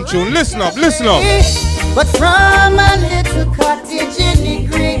out some tune. Listen up, listen up. But from a little cottage in the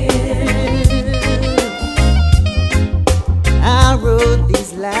green, I wrote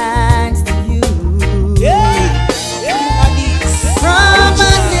these lines to you. From a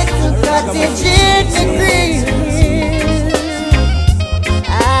little cottage in the green,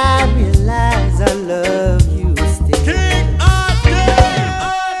 I realize I love you still.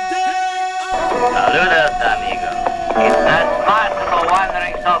 Saludos, amigo. It's not smart to go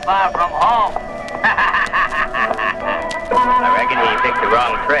wandering so far from home. I reckon he picked the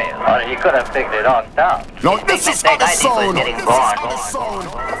wrong trail. Or he could have picked it on top. No, this is how the sound.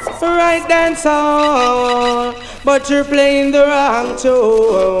 Right dance on, but you're playing the wrong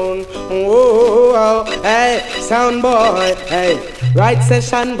tune. Oh, hey, sound boy, hey. Right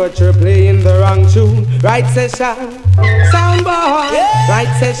session, but you're playing the wrong tune. Right session, sound boy. Right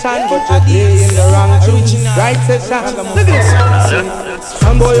session, but you're playing the wrong tune. Right session, look at this.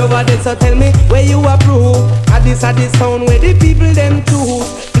 Sound boy over there, so tell me where you approve. At this sound where the people them choose.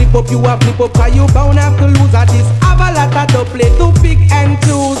 Flip up, you a flip up, cause you bound have to lose. At this have a lot to play to pick and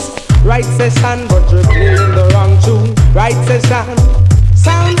choose. Right session, but you're playing the wrong tune. Right session,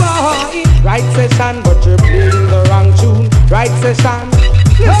 sound boy. Right session, but you're playing the wrong tune. Right session.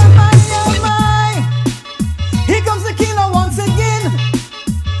 Oh my, here comes the killer once again.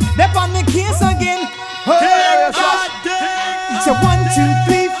 They're on the case again. It's a 1, 2,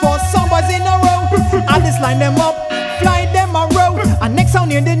 3, 4, somebody's in a row. I just line them up, fly them a row. And next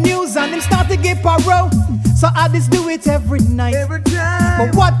on hear the news and them start to get paro. So I just do it every night.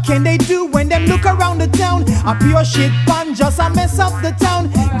 But what can they do when them look around the town? A pure shit pan just a mess up the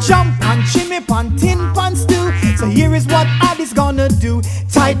town. Jump and chimney pan, tin pan stew. So here is what Addies gonna do.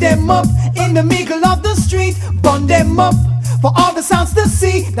 Tie them up in the middle of the street. Bun them up for all the sounds to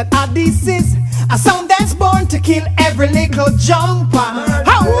see. That Addies is a sound that's born to kill every little jumper.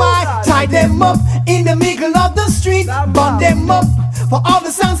 How I tie them up in the middle of the street. Bun them up for all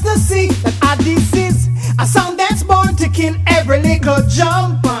the sounds to see. That Addies is a sound that's born to kill every little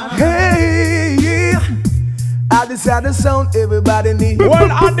jumper. Hey, yeah. Addies had the sound everybody needs. Well,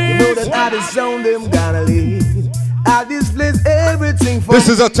 Addies. You know that Addies sound them gonna lead. Addies plays everything for This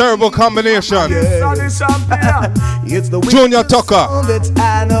is a terrible combination. It's the Junior Tucker, that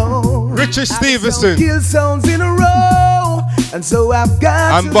I know. Richie Stevenson, Kill sounds in a row. And so I've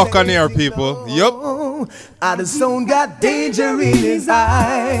got and Buccaneer people. Yup. The sound got danger in his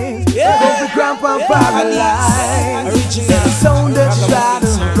eyes. Both the cramp and paralyzed. The sound that try to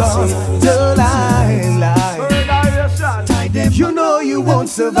run the line. You know you won't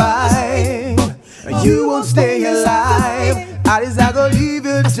survive. You won't stay alive. Addies I go leave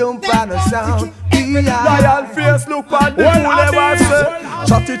you jump on the sound. Lion face look on the fool ever say.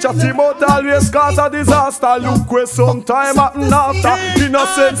 Chatty mouth always cause a disaster. Look where sometime happen after.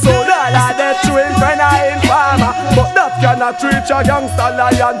 Innocent so die dead to him friend I informer. But that cannot reach a gangster.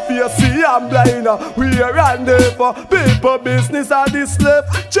 Lion face see I'm blind. We are and there for people business at this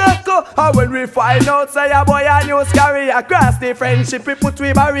left. Check and when we find out say a boy a news carrier. Across the friendship we put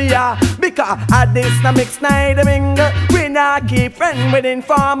we barrier. Because at this na mix night the mingle. We not keep friend with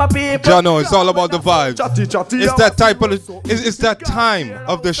informer people. Jano, it's all about the vibes. It's that type of it's that time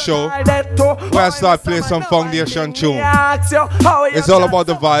of the show where I start playing some foundation tune. It's all about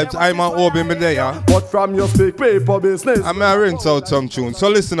the vibes. I'm on Obi Medea. But from your speak paper business, I'm gonna rinse out some tunes. So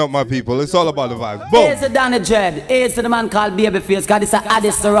listen up, my people. It's all about the vibes. Boom. Here's the Danny Dread. Here's the man called Babyface. Cause this a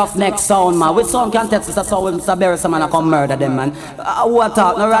Addies the roughneck sound, man. With some context, it's a sound with Mr. Barry, some man I come murder them, man. What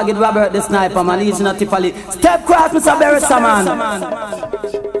up? No Ragged Robert the sniper, man. He's not Tiffany. Step cross, Mr. Barry, some man.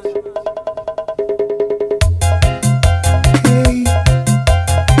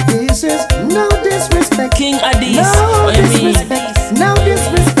 This is no disrespect. King Addies. No disrespect. No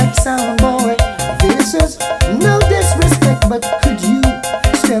disrespect, sound boy. This is no disrespect, but could you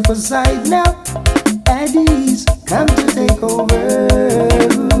step aside now? Addies come to take over.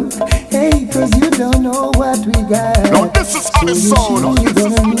 Hey, cause you don't know what we got. No, this is how the sound.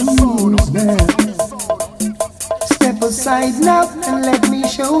 Step aside now and let me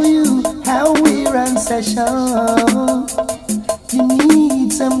show you how we run session. You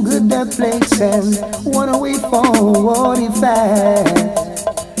need some good place and wanna wait for what if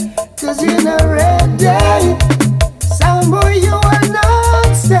cause you're not ready. Sound boy, you are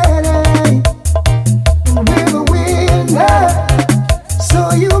not steady. And we're the winner.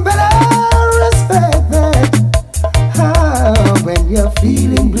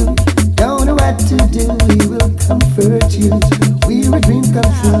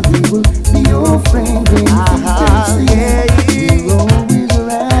 they will be your friend when you you're always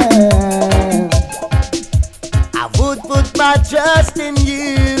around. I would put my trust in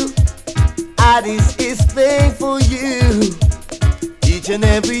you. Addies is playing for you. Each and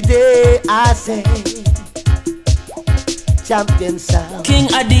every day I say champion sound. King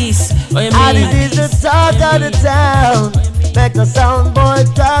Addies, what you mean? Addies is the talk of the town. Make a sound boy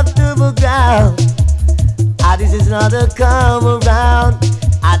drop to the ground. Addies is not a come around.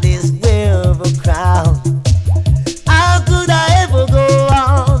 Addies wear the crown. How could I ever go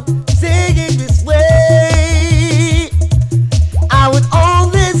on singing this way? I would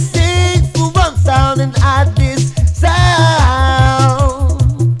only sing for one sound and Addies sound.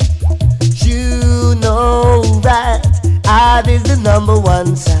 You know that Addies the number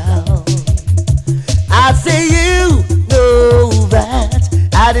one sound. I say you know that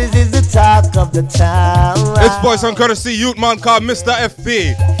Addies is the talk of the town. This boy's on courtesy youth man called Mr.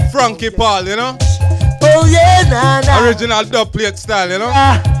 FP, Frankie Paul, you know? Oh yeah, nah. Original dub plate style, you know?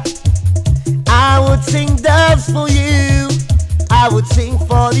 I would sing dubs for you. I would sing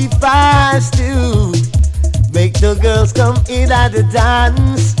 45s too. Make the girls come in at the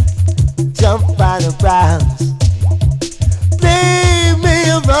dance. Jump on the grounds. Play me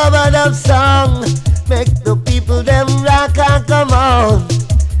a rubber dub song. Make the people them rock and come on.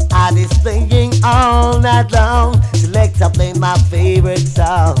 Addies playing all night long. Selector playing my favorite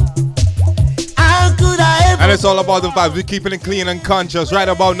song. How could I ever? And it's all about the vibes. We're keeping it clean and conscious. Right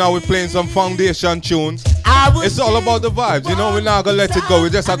about now, we're playing some foundation tunes. It's all about the vibes. You know, we're not gonna let it go. We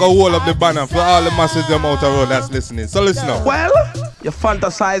just gonna hold up the banner for all the masses them out the road that's listening. So listen up. Well, you're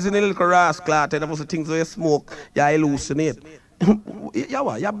fantasizing a little rascal, and there was the things where you smoke, you hallucinate. Yeah,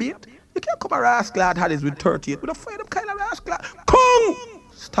 what? You beat? You can't come a rascal had this with 38. We don't find them kind of rascal. Come!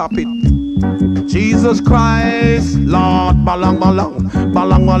 Stop it. Jesus Christ, Lord, balang balang,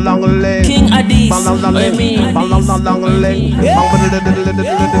 balang balang leg. King Addies, balang balang leg,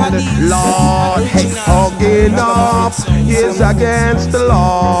 Lord, hey, hugging up is against the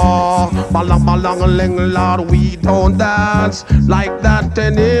law. Balang balang leg, Lord, we don't dance like that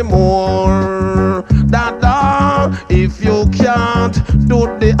anymore. If you can't do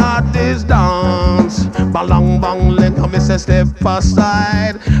the Addies dance, balang bang leg, I say step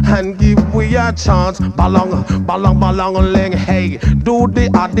aside and give we a chance. Balang balang balang leg, hey, do the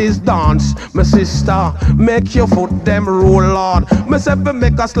Addies dance, my sister. Make your foot them roll, Lord. Me say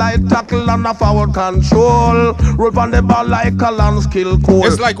make a slide tackle and a forward control. Roll on the ball like a land skill cool.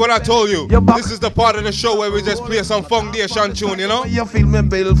 It's like what I told you. This is the part of the show where we just play some foundation tune, you know? You feel me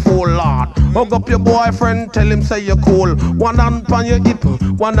bill full, Lord. Hug up your boyfriend, tell him say you're cool. One hand on your hip,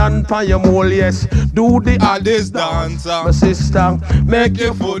 one hand on your mole, yes. Do the Addies dance, my sister. Make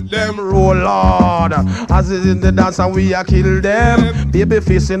your foot them roll, Lord. As is in the dance and we a kill them. Baby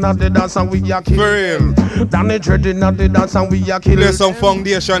facing at the dance and we a kill them. Danny dreading at the dance and we a kill them. Play some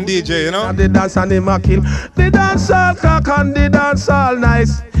foundation DJ, you know? At the dance and him a kill. The dance all cock and the dance all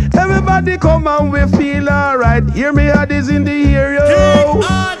nice. Everybody come and we feel alright. Hear me Addies in the area.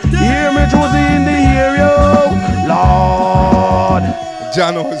 Hear me Josie in the area. Lord.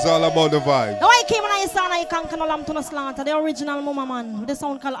 Jano is all about the vibe. Now I came and I saw I can't no lamb to no slaughter. The original mama man with the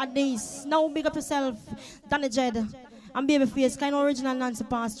sound called Addies. Now big up yourself, Danny Jed and Babyface, kind of original Nancy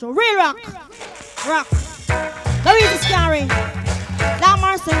Pastor. Real rock. Rock. Now he's scary. Now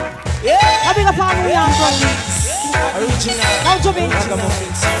Marcy. Yeah. Now big up our New York original. Now Joby.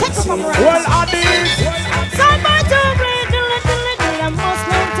 Take it from right. Well, Addies. Somebody to play the little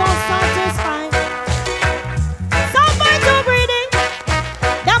Muslim don't satisfy. Somebody to breathing.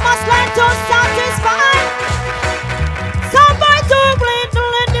 That must like to satisfy. Somebody to play the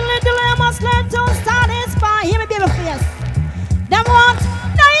little must like to satisfy. Hear me, Babyface. Them want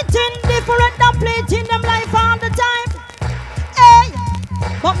 19 different and plating them life all the time. Hey,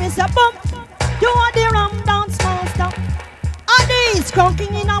 but me say boom, you are the ram dance master. Addies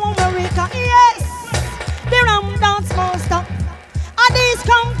conking in America, yes. The ram dance master. Addies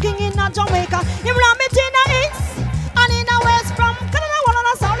conking in Jamaica. Him ram it in the east and in the west from Canada. One of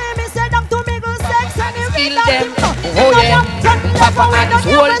the sound me say down to Middle Sex and he read them. Oh yeah, Papa Addies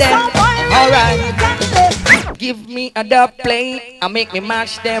hold them. Alright. Give me a dub play and make me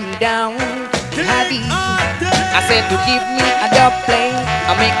mash them down. Addies. I said to give me a dub play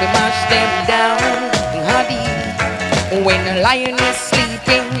and make me mash them down. Addies. When the lion is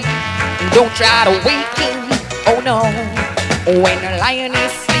sleeping, don't try to wake him. Oh no. When the lion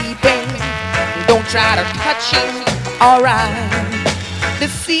is sleeping, don't try to touch him. Alright. The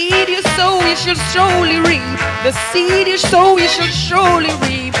seed you sow, you shall surely reap. The seed you sow, you shall surely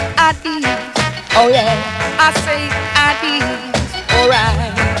reap. Addies. Oh yeah. I say Addies.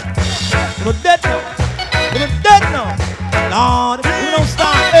 Alright.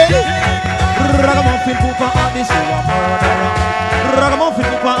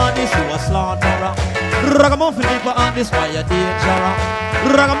 Ragamuffin people on this fire dangerous.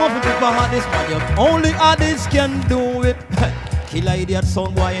 Ragamuffin people on this fire. Only Addies can do it. Killer idiot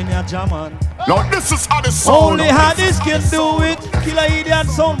sound boy in your German. Now this is Addies sound. Only Addies can do it. Killer idiot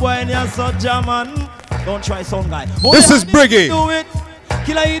sound boy in your German. Don't try sound guy. Only this is Briggy. Do it.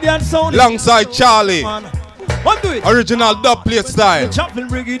 Killer idiot sound. Alongside Charlie. What do it? Original dub plate style. The champion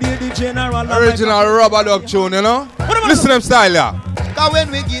brigadier, the general. Original rubber dub tune, you know? Listen to them style, yeah. Cause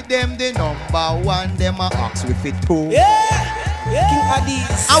when we give them the number one, them a ask we fit two. Yeah. King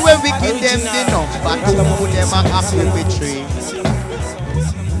Addies. And when we give them the number two, them a ask we fit three.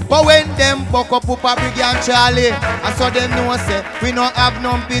 But when them buck up Pupa Briggy and Charlie, and so them know say we don't have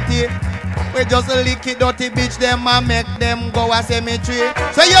no pity. We just lick it dirty bitch them and make them go a cemetery.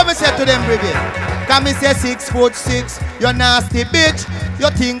 So you me say to them Briggy, can me say 6'6", you nasty bitch. You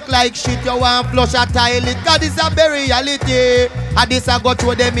think like shit, you want flush a toilet. Cause this a very reality. And this a go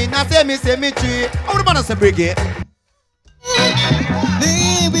through them in a cemetery. How the man say Briggy?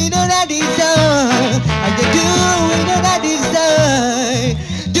 We don't have design. I can do we don't have design.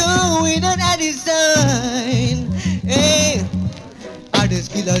 Do we don't have design. Hey, I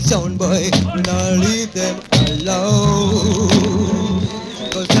just kill a sound boy when I leave them alone.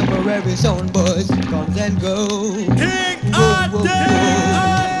 Cause temporary sound boys comes and go. King Addies.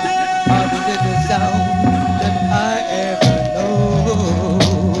 How to get the sound that I ever know.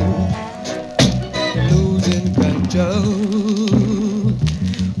 Losing control.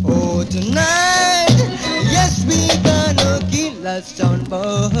 Oh, tonight, yes, we gonna kill a sound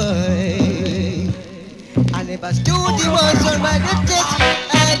boy. And if a studio was on by the text,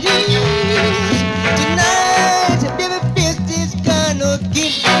 tonight, baby, face is gonna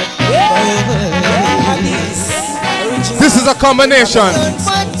kill a sound boy. This is a combination.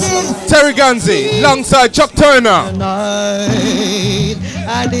 Terry Ganzi alongside Chuck Turner.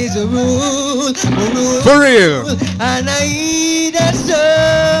 Addies a rule. For real. And I hear that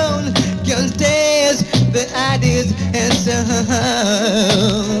sound. Can't taste the Addies and sound.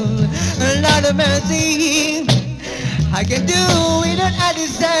 Lord of mercy, I can do it on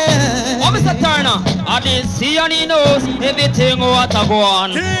Addies sound. Oh, Mr. Turner, Addies see and he knows everything what a go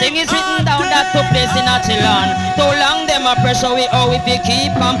on. Thing is written down that took place in a Chilan. Too long them a pressure we how if we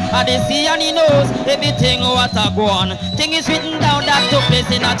keep them. Addies see and he knows everything what a go on. Thing is written down that took place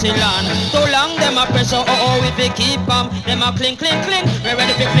in a Chilan. Too long them a pressure how if we keep them. Them a clink clink clink. We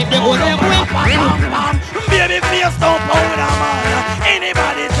ready to click them go them quick. Baby face don't powder man.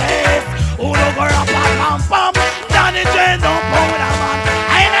 Anybody says who no go up pam pam. Danny Jane don't powder man.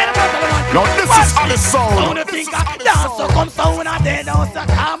 I ain't the muscle man. Now this is Addies sound. Sound you think dance so come sound and they don't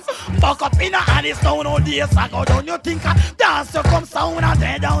come. Buck up in a Addies sound all days ago. Don't you think dance so come sound and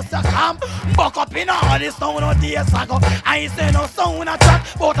they don't come. Buck up in a Addies sound all days ago. I say no sound a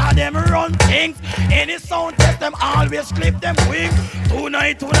chat, but of them run things. Any sound test them always clip them wing.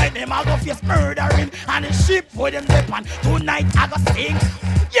 Tonight them a go face murdering and the ship with them depend. Tonight I go sing.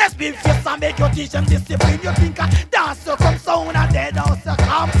 Yes, be face and make you teach them discipline. You think dance so come sound and they don't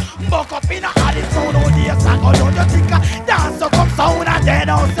come. Buck up in a Addies sound all days ago. Don't you think dance so come sound and they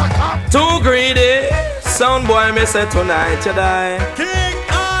don't come. Too greedy, sound boy me say tonight you die. King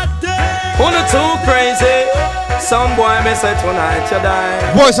Addies. Who too crazy, sound boy me say tonight you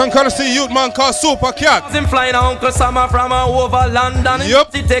die. Boys, I'm gonna see youth man called Super Cat. Him flying a Uncle Summer from over London.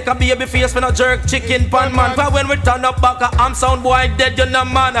 Yep. He take a baby face when a jerk chicken pan man. But when we turn up back, I'm sound boy dead you no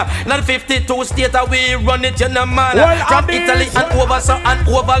man. Not 52 state we run it you no man. Well, from Italy and over so and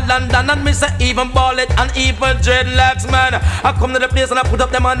over London and me say even ball it and even dreadlocks man. I come to the place and I put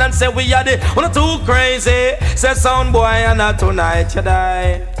up them hand and say we are the one too crazy. Say sound boy and not tonight you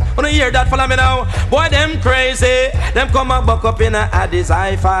die. Wanna hear that, follow me now. Boy, them crazy. Them come and buck up in a Addies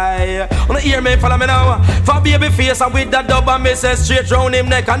HiFi. Wanna hear me, follow me now. For baby face and with that dub and me say straight round him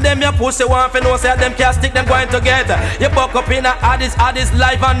neck. And them your pussy want to know say them can't stick them going together. You buck up in a Addies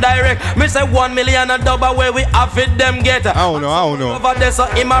live and direct. Me say 1 million and dub where we have it them get. I don't know. Over there so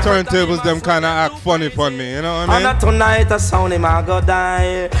him a turntables them kinda act funny for me, you know what I mean? And tonight a sound him a go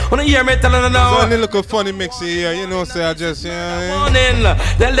die. Wanna hear me telling them now. So only look a funny mix here, you know, say I just, Morning.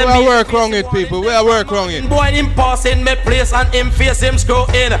 We are work wrong it, people. We are work wrong it. Boy, him pass in me place and him face him screw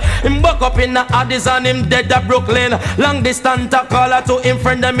in. Him buck up in the Addies and him dead at Brooklyn. Long distance a caller to him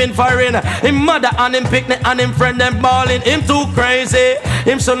friend them in foreign. Him mother and him picnic and him friend them balling. Him too crazy.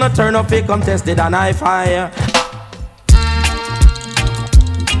 Him should not turn up, he contested an HiFi.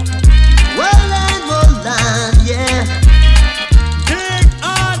 Well and yeah.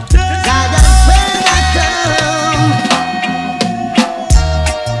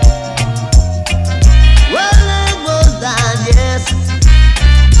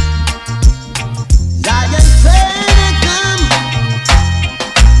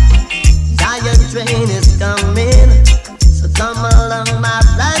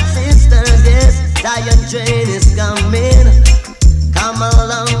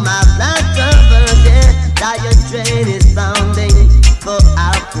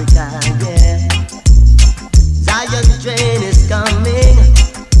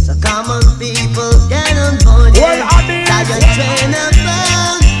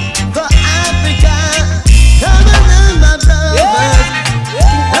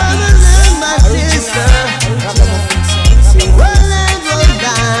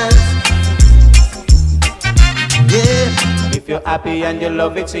 happy and you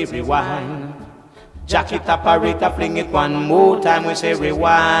love it, say rewind. Jack it, operator, fling it one more time, we say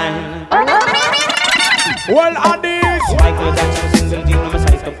rewind. Well, Addies. Michael Jackson sings and Gino, my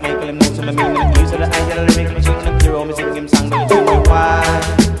size of Michael, and notes on the meaning of music, the angel, the lyric, machine, the hero, me sing him song, but you do rewind.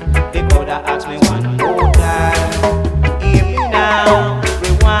 They go to ask me one more time. Hear me now,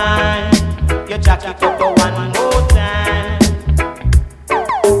 rewind. Your jack it up for one more time.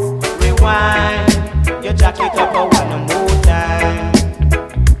 Rewind. Your jack it up for one more time.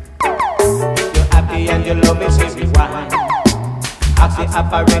 You're happy and you love it, say rewind. Ask the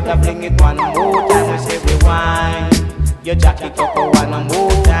operator, fling it one more time, we say rewind. Your jack it up for one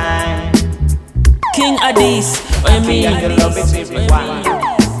more time. King Addies, what you mean? And you love it, say rewind. You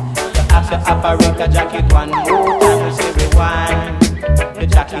ask the operator, jack it one more time, we say rewind. Your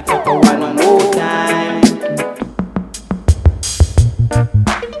jack it up for one more time.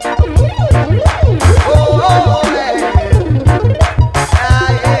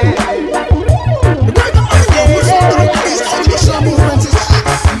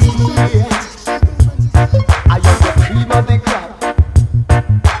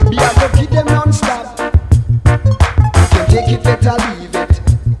 Better leave it,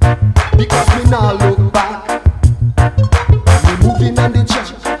 because me now look back. Me moving on the track.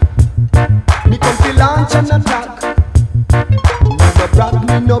 Me come to launch and attack. No brag,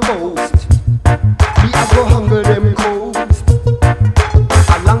 me no boast. Me a go hunger them coast.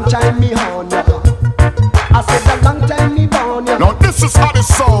 A long time me honor. I said a long time me born ya. Now this is how it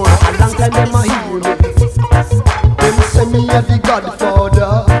sound. A long time them a hear me. Them say me a the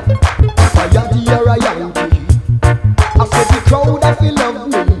Godfather. Fire the era Yankee. I said the crowd I feel love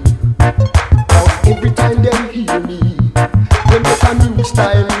me. Cause every time them hear me, them get a new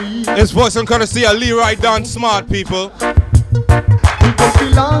style me. His voice and courtesy of Leroy Don Smart, people. We come to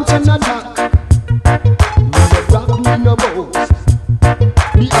launch and attack. Me no rock, me no boast.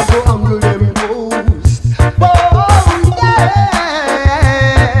 Me a go angle them ghost. Oh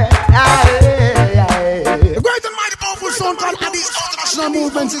yeah, The great and mighty powerful sound called Addies International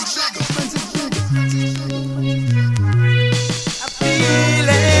Movement is big.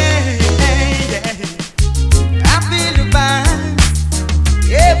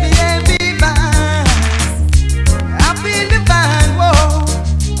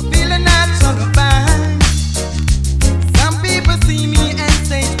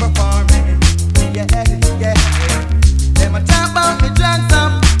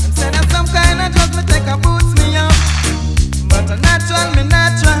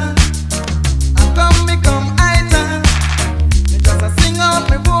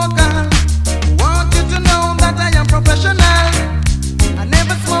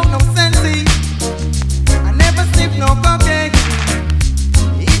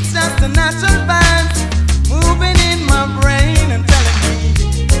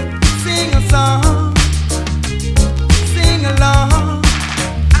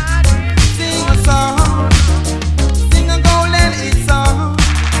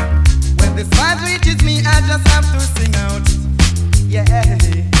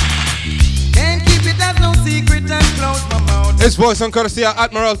 His voice and courtesy of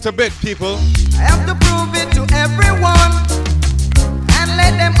Admiral Tibet, people. I have to prove it to everyone and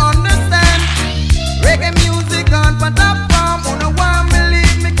let them understand. Reggae music on for top form. Who no one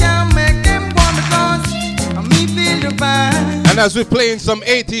believe me can make them want because me feel the vibe. And as we're playing some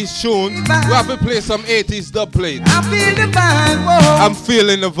 80s tunes, we have to play some 80s dub plate. I feel the vibe. Whoa. I'm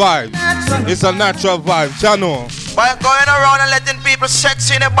feeling the vibe. It's a natural vibe, channel. By going around and letting people sex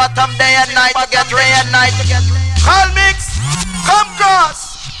in the bottom day and night to get rain at night. Call mix, come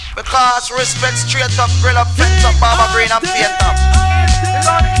cross. Because respect straight up, grill up, fence up, Baba brain and paint up. We're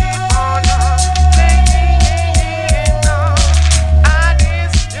gonna keep on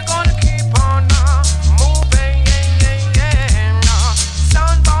Addies, you're gonna keep on moving,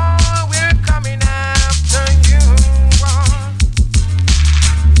 Sound boy, we're coming after you.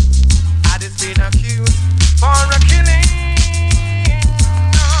 Addies been accused for a killing.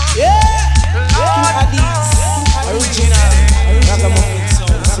 Addies, original. Ragamuffin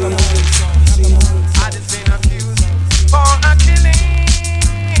sound. Addies been accused for a killing,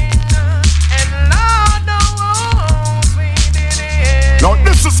 and Lord knows we did it. Now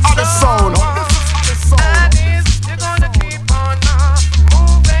this is how the sound. Addies, you're gonna keep on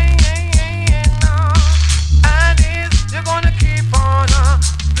moving. Addies, you're gonna keep on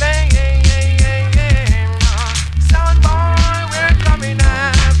playing. Sound boy, we're coming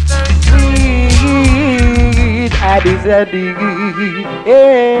after you. Addies, Addies,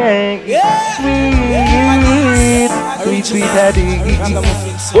 yeah. Sweet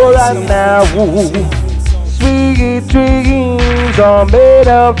Addies, oh right now, sweet dreams are made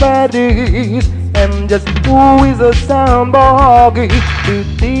of Addies. And just who is a sound boy to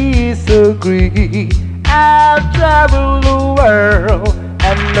disagree? I've traveled the world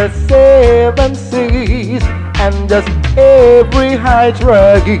and the 7 seas, and just every height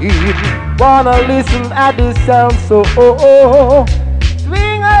rugged. Wanna listen at this sound, so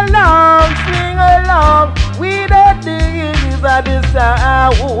swing along with the things at the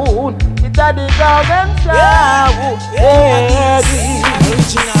sound. It's at the garden sound.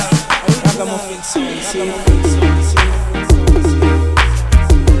 Original ragamuffin sound.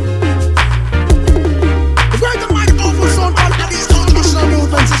 The great and mighty powerful sound called Addies International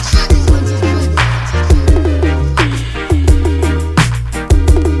Movements.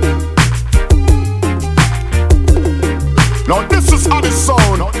 Now this is Addies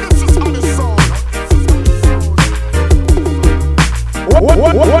sound.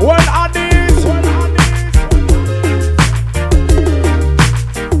 What Addies?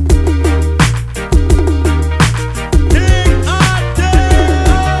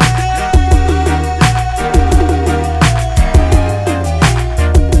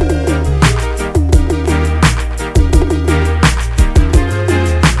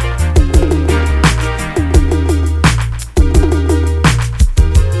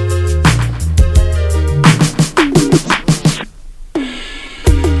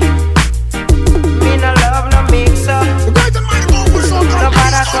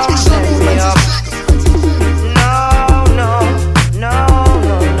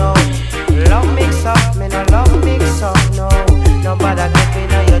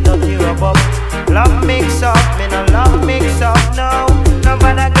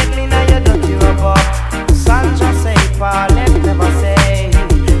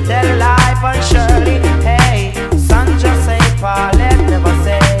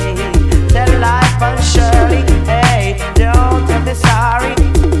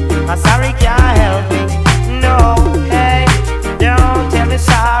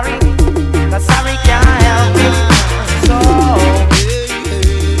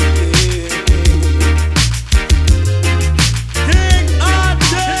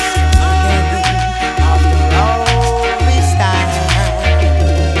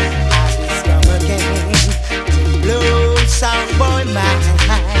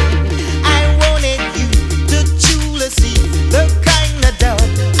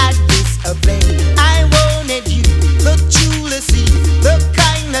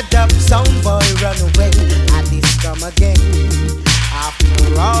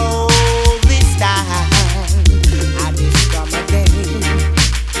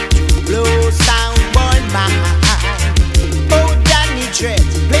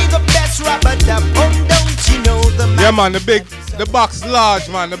 Man, the box large,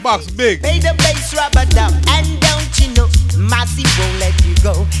 man, the box big. Play the bass rubber dub, and don't you know, Massive won't let you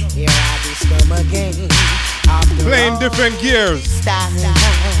go. Here I just come again. Playing different gears.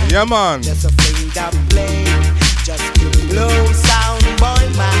 Yeah, man. Just a fling that play, just to blow sound boy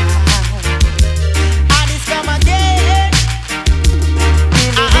man. I just come again.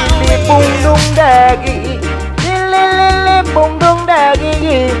 Boom dum daggy, lily boom dum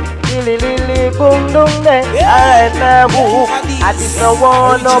daggy. Lily boom dum day. Alright now, boo. I did no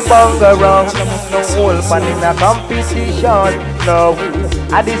want no bunga wrong. No whole pan in a competition. No,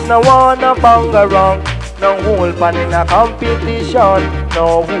 I did no want no bunga wrong. No whole pan in a competition.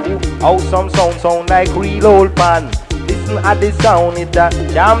 No, how some sound like real old pan. Listen at the sound, it's a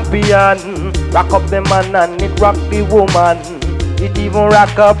champion. Rock up the man and it rock the woman. It even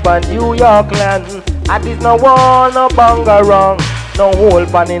rock up a New York land. I did no want no bunga wrong. No whole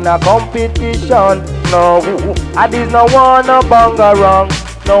pan in a competition. No, I did no want no bunga wrong.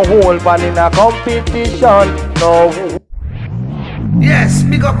 No whole pan in a competition. No. Yes,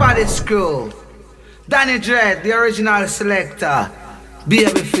 big up at the school. Danny Dread, the original selector.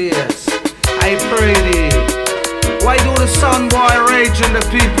 Babyface, I pray thee. Why do the sun boy rage and the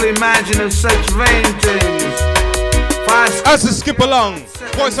people imagine of such vain things? Fast as to skip along,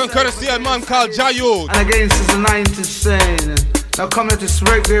 voice and courtesy a man called Jayud. And against is the 90s saying. Now come let us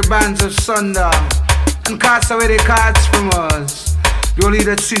break their bands of sunder and cast away their cards from us. The only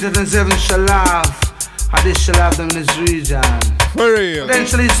that seated in heaven shall laugh, and this shall have them in his region. For real. Then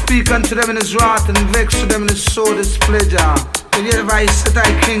shall he speak unto them in his wrath and vex to them in his sword displeasure. And yet if I set thy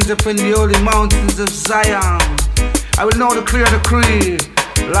kings up in the holy mountains of Zion, I will know the clear decree.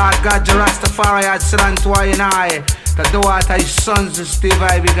 Lord God, your Rastafari had said unto I and I, that thou art thy sons and still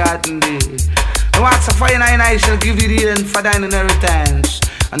I begotten thee. The words of fire and I shall give thee the end for thine inheritance,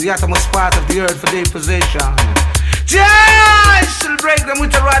 and the uttermost part of the earth for thy possession. Jah shall break them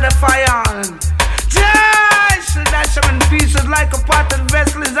with a rod of fire. Jah dash them in pieces like a potted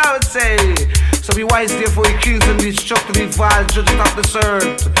vessel, as I would say. So be wise, therefore, ye kings, and be struck to be vile, judges of this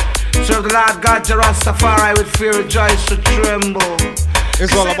earth. Serve the Lord God, Jah Rastafari, with fear, rejoice, to tremble.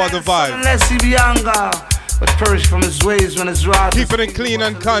 It's all about the vibe. Unless he be anger, but perish from his ways when his wrath. Keeping it clean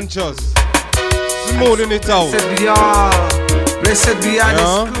and conscious. Smoothing it out. Blessed be all. Blessed be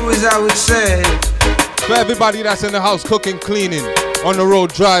all this crew, as I would say. For everybody that's in the house cooking, cleaning, on the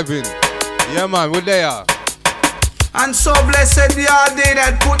road driving. Yeah, man, we're there. And so blessed be all they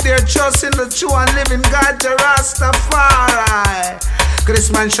that put their trust in the true and living God, Jah Rastafari. Cause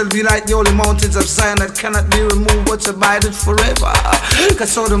this man shall be like the holy mountains of Zion that cannot be removed but abideth forever. Cause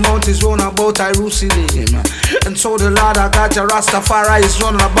so the mountains round about Jerusalem, and so the Lord our God, Jah Rastafari, is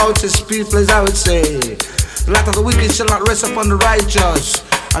running about his people, as I would say. The lot of the wicked shall not rest upon the righteous,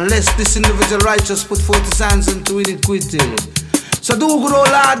 unless this individual righteous put forth his hands into iniquity. So do good,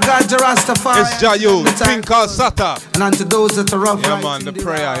 old Lord God, Jah Rastafari. It's Jayu, Pinka Sata. And unto those that are rough. Yeah, man, the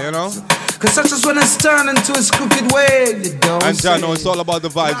prayer, you know. Cause such as when it's turned into his crooked way, you don't. And Jah know it's all about the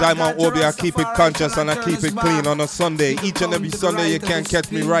vibes. I'm on Obi, I keep it conscious and I keep it clean on a Sunday. Each and every Sunday you can catch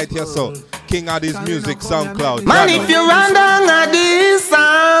me right here, so King Addies Music, SoundCloud. Man, if you run down Addies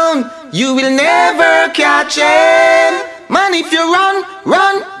sound, you will never catch him. Man, if you run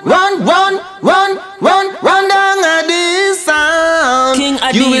down Addies sound, King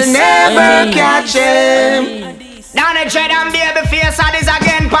you will Addies, never catch him. Down the tread and baby face, Addies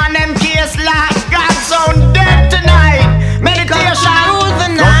again, pan them case like God's own dead tonight. Meditation rule the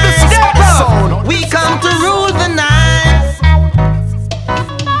night. We come to rule the night.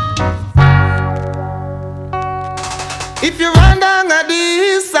 If you run down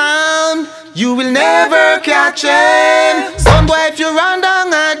Addies sound, you will never catch him. Son boy, if you run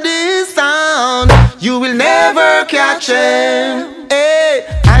down Addies sound, you will never catch him. Hey,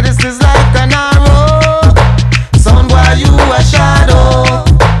 Addies is like an arrow. Son boy, you a shadow.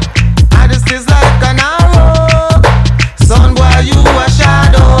 Addies is like an arrow. Son boy, you a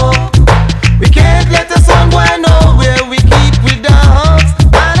shadow. We can't let the son boy know where we keep with dogs.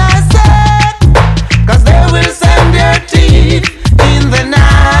 Man, I said, cause they will send their teeth in the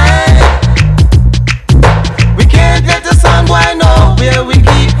night. We can't let the son boy know where we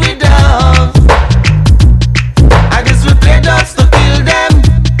keep with dogs. Addies we play dogs to kill them,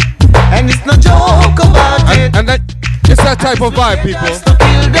 and it's no joke about it. And that, it's that type of vibe, people.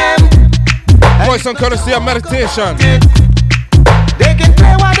 Voice and courtesy of meditation. They can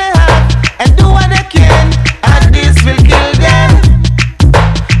play what they have and do what they can, and this will kill them.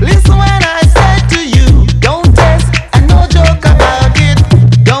 Listen when I say to you, don't test, and no joke about it.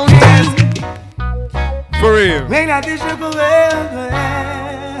 Don't test. For real.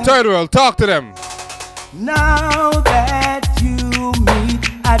 Third world, talk to them. Now that you meet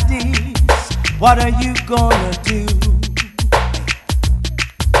Addies, what are you gonna do?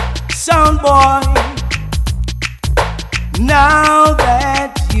 Sound boy, now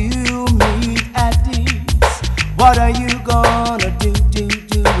that you meet Addies, what are you gonna do?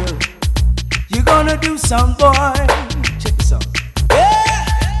 You gonna do, sound boy? Check this out. Yeah.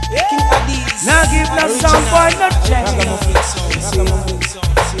 King Addies. Now give no sound boy no chance.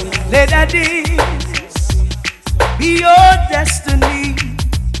 Let Addies be your destiny.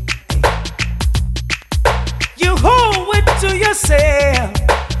 You hold it to yourself.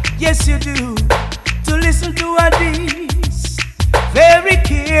 Yes, you do, to listen to Addies very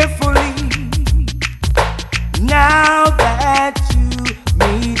carefully. Now that you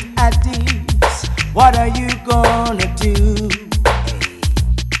meet Addies, what are you gonna do?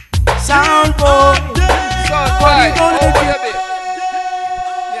 Sound boy, what are you gonna do?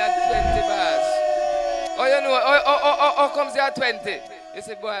 Yeah, 20 bars. Oh, you know, oh, comes here 20. You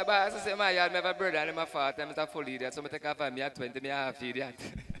say, boy, boss, I say, my yard, my brother, and my father, I'm a full idiot, so I take off me at 20, me half idiot.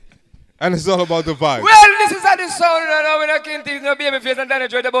 And it's all about the vibe. Well, this is how the sound right now. When I can't think no baby face and then I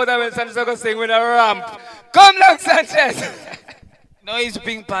enjoy the boat and when Sanchez go sing with a ramp. Come now, Sanchez. No, he's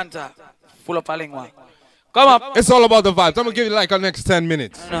Pink Panther. Full of a lingua. Come up. It's all about the vibes. I'm gonna give you like a next 10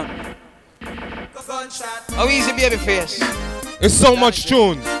 minutes. No. How easy baby face? It's so much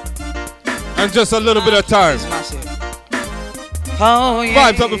tunes. And just a little bit of time. Oh,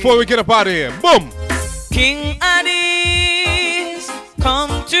 yeah. Vibes up before we get up out of here. Boom. King Addies, come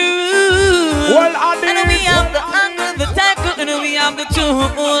true. Well, Addies. And we have the angle, the tackle, and we have the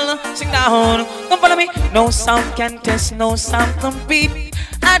tool. Sing down, come follow me. No sound can test, no sound compete.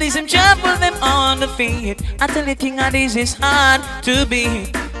 Addies him trample them on the feet. I tell you, King Addies is hard to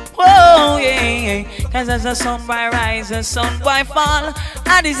beat. Whoa, yeah, cause as the sun by rise, the sun by fall.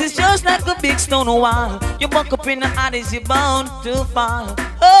 Addies is just like a big stone wall. You buck up in the Addies, you're bound to fall.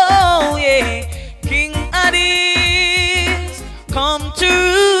 Oh, yeah. King Addies, come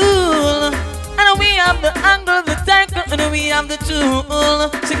true. And we have the angle, the tackle, and we have the tool.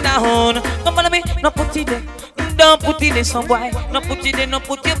 Sing down, come follow me, no put it there. Don't put it there, some boy. No put it there, no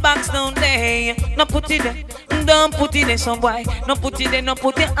put your backs down there. No put it there, don't put it there, some boy. No put it there, no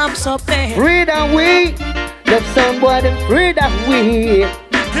put your arms up there. Freedom we, them some boy, them freedom we.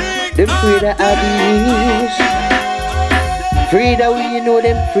 Them freedom Addies. Freedom we, you know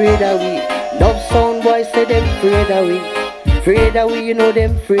them freedom we. No sound boy say them freedom we. Freedom we, you know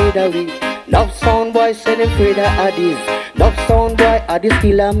them freedom we. No sound boy say them freedom Addies. No sound boy Addies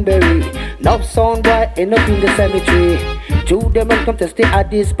kill and bury. No sound boy end up in the cemetery. Two them and come test the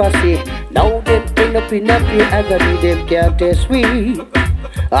Addies passy. Now them end up in a pay agony. Them can't test we.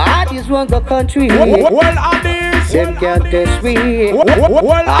 Addies run the country. Well, Addies. Them can't test we.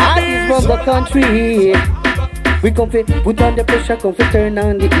 Addies run the country. We come fi put on the pressure, come fi turn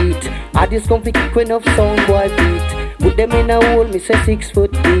on the heat. Addies come fi kick when up sound boy beat. Put them in a hole, me say 6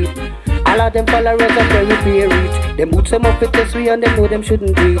 foot deep. All of them followers and they repair it. Them boots them up with test we and them know them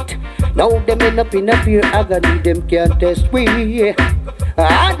shouldn't greet. Now them end up in a pure agony, them can't test we.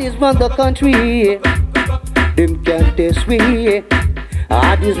 Addies run the country. Them can't test we.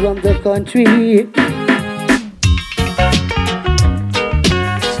 Addies run the country.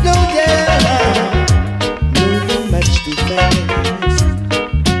 Slow down, moving much too fast.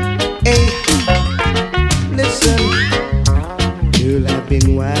 Hey, listen, girl, I've been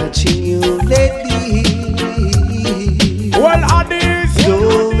watching you lately. Well, Addies,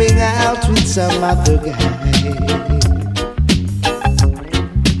 going out with some other guy.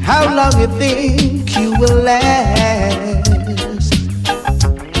 How long you think you will last?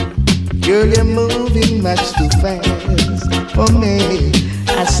 Girl, you're moving much too fast for me.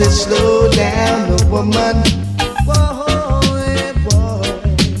 I said slow down, no woman. Boy, boy.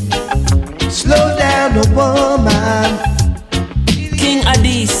 Slow down, no woman. King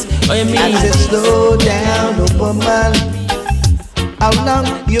Addies, what you mean? I said slow down, no woman. How long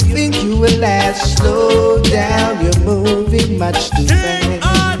you think you will last? Slow down, you're moving much too fast.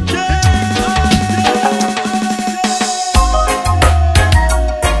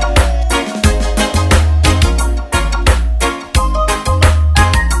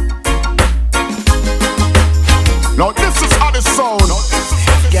 now this is how the sound.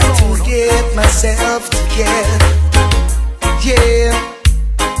 Got to get myself together. Yeah,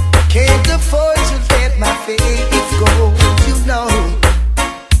 can't afford to let my faith go. You know,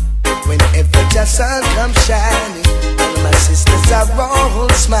 whenever the sun comes shining, and my sisters are all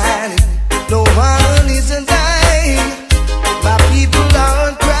smiling, no one is dying. My people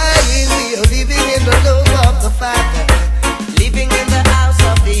aren't crying. We are living in the love of the Father, living in the house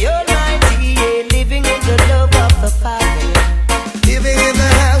of the Almighty, yeah, living in the love of the Father, living in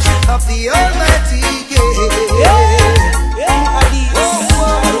the house of the Almighty, yeah.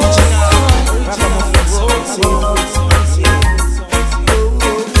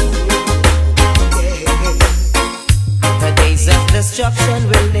 The days of destruction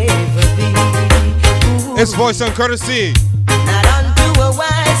will never be. It's voice and courtesy. Not unto a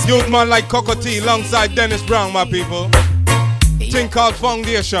wise Youth man like Cocoa T alongside Dennis Brown, my people. Thing called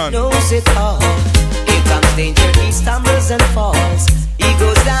Foundation. knows it all. Here comes danger, he stumbles and falls. He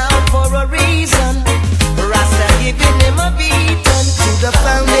goes down for a reason. Rasta giving him a beating. To the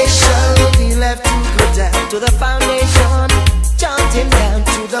foundation, he left to go down. To the foundation, chant him down.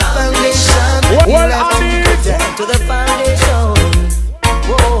 To the foundation, he left to go down. To the foundation,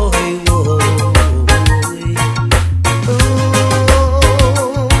 whoa, whoa.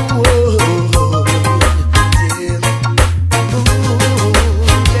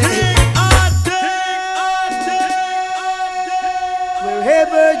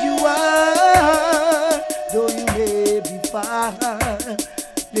 Wherever you are, though you may be far,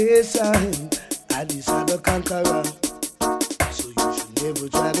 listen, Addies are the conqueror, so you should never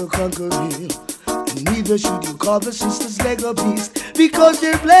try to conquer him, and neither should you call the sisters leg a beast, because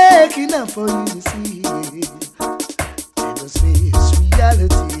they're black enough for you to see. Let us face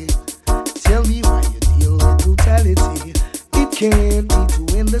reality. Tell me why you deal with brutality. It can't be to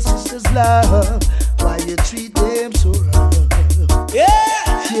win the sisters' love. Why you treat them so rough? Yeah,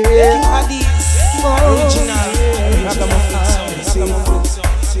 yeah. Addies, original.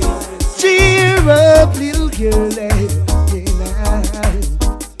 Cheer up, little girl.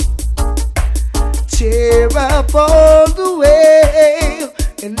 Cheer up all the way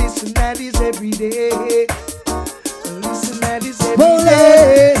and listen Addies every day. Listen Addies every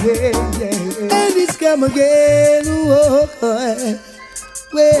day. Addies come again.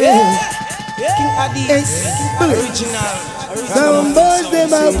 Well, King Addies, original. Some boys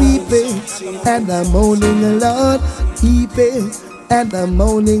them are weeping and are moaning a lot, weeping and are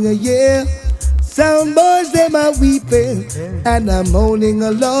moaning a yeah. Some boys them are weeping and are moaning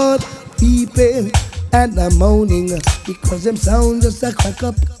a lot, weeping and are moaning because them sound just a crack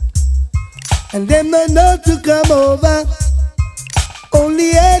up, and them not know to come over.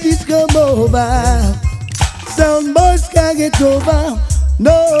 Only Addies come over. Some boys can't get over.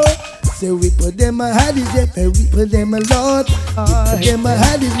 No. Say we put them a Addies, we put them a lot. We put them a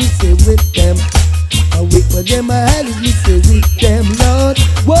Addies, we say with them. We put them a Addies, we say with them, Lord.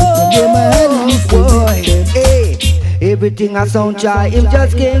 We put them a Addies, we say with them. Hey, everything I sound try, him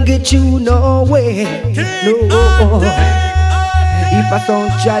just can't get you no way. No. If I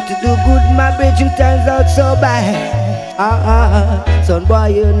sound try to do good, my bridging turns out so bad. Son boy,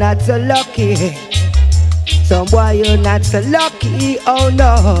 you're not so lucky. Some boy, you're not so lucky. Oh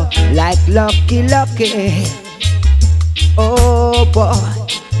no, like lucky. Oh boy,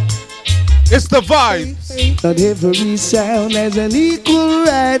 it's the vibes. Not every sound has an equal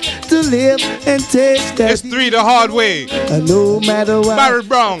right to live and taste that. It's 3 the hard way. No matter what. Barry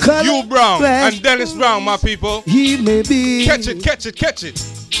Brown, you Brown, class, and Dennis Brown, my people. He may be. Catch it.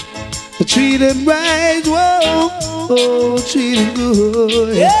 Treat him right, whoa, treat him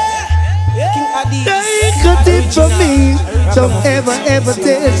good. King Addies. Take a tip from me. Don't ever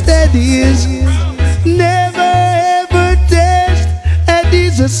taste Addies. Never ever taste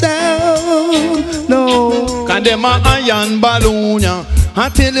Addies a sound. No. Cause them a iron balloon, yeah. I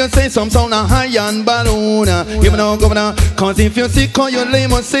tell you say some sound a iron balloon. You know governor, cause if you sick or you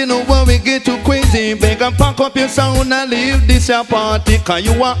lame or say no one we get too crazy, beg and pack up your sound and leave this your party. Cause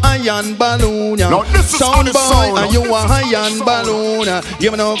you a iron balloon, yeah. No, this is sound boy sound. and you a iron balloon.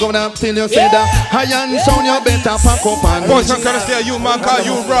 You know governor, till you say that iron sound you better pack up and boys, I'm gonna say you man call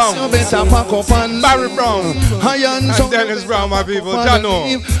you Brown. You better pack up and Barry Brown, iron and Dennis Brown, my people.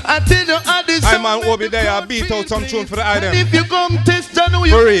 Jano, I tell you Addies, I man will be there. I beat out some tune for the item. if you come test Jano,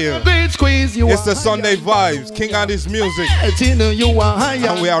 For real. great squeeze you. It's the Sunday vibes, King Addies music. You are higher.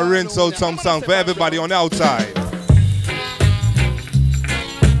 And we are rinse out some sound for everybody on the outside.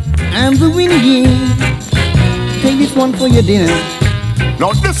 I'm the winning. Take this one for your dinner.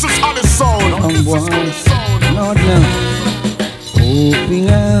 Now this is how the sound. Lord now. Hoping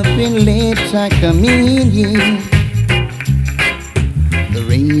up in late I come in. The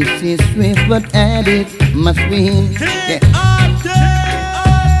race is swift, but Addies must win. Yeah.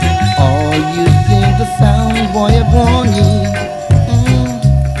 All you think the sound boy are warning.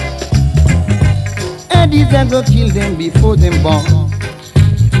 Addies are gonna kill them before them born.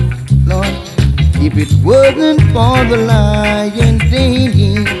 Lord, if it wasn't for the lion's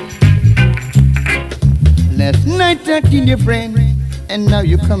day. Last night I killed your friend, and now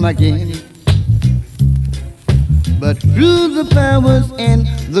you come again. But through the powers and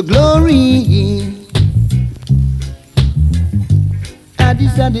the glory,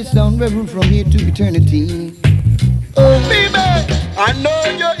 Addies are the sound rebel from here to eternity. Oh, baby, I know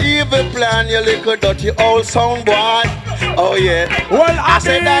your evil plan, your little dirty old sound boy. Oh yeah. Well, I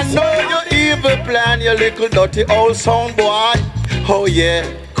said I know your evil plan, your little dirty old sound boy. Oh yeah.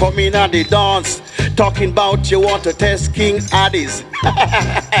 Come in at the dance, talking about you want to test King Addies.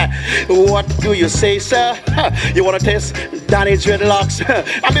 What do you say, sir? You want to test Danny's dreadlocks?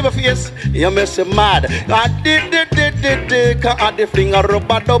 I mean, my face, you mess mad. I did, can't add the finger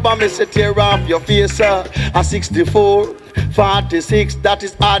rubber, miss it tear off your face, sir. A 64, 46, that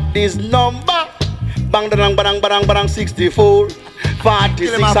is Addies number. Bang, bang, bang, bang, bang, 64,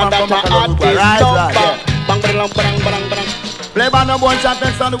 46, and that's Addies number. Bang, bang, bang, bang, bang. Play by number one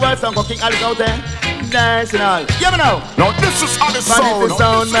champion sound the world song for King Addies out there. National. Give me now. Now this is how the sound. This is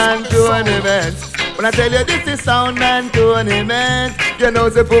sound man to an event. When I tell you this is sound man to an event, you know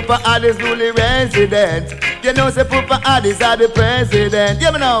the Papa Addies really resident. You know the Papa Addies are the president.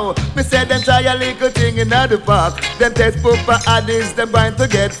 Give me now. Me said them try a little thing in the park. Them test Papa Addies, them bound to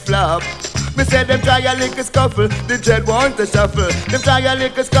get flop. Me said them try a little scuffle, the dread want to shuffle. Them try a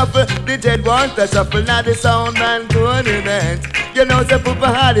little scuffle, the dread want to shuffle. Now the sound man to an event. You know the Papa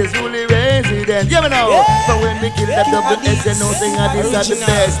Addies really resident. You know, but when we kill that double S, you know sing Addies are the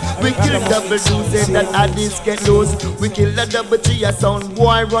best. We kill double two, say that Addies get loose. We kill the double three, a sound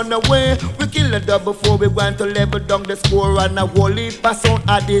boy run away. We kill the double four, we want to level down the score. And a whole heap of sound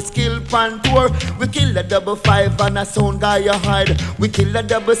Addies kill pan tour. We kill the double five and a sound guy you hide. We kill the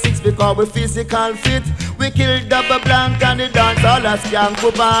double six because we physical fit. We kill double blank and the dance all a scam.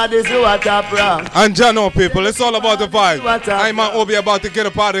 Papa, this is what up wrong. And Jano people, it's all about the vibe. I'm Obi about to get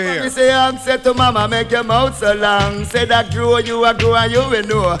up out of here. You say I'm said to mama, make your mouth so long. Say that grow, you a grow and you will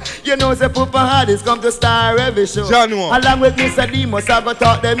know. You know say Papa Hardys come to star every show. Jano. Along with Mr. Demos, I go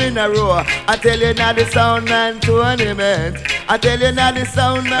talk them in a row. I tell you now the sound man tournament. I tell you now the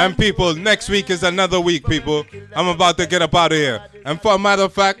sound man. And people, next week is another week, people. I'm about to get up out of here. And for a matter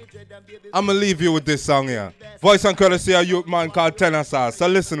of fact, I'm going to leave you with this song here. Voice and courtesy of a youth man called Tenor Sauce. So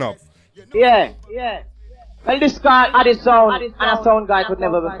listen up. Yeah. Well, this guy had his sound, and a sound guy could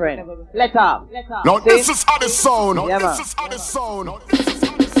never be friend. Let up. No, this is how the sound. Yeah, this is how the sound.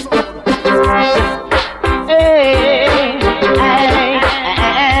 Hey,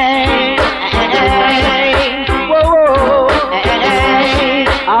 whoa,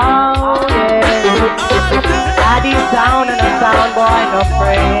 oh yeah. Addies sound and a sound boy no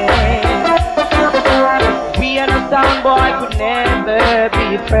friend. We and a sound boy could never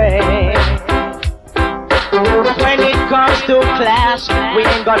be friends. When it comes to clash, we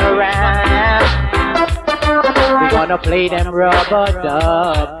ain't gonna rap. We gonna play them rubber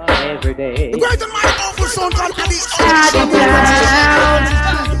dub every day. Addies down,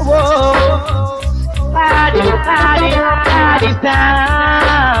 whoa. Addies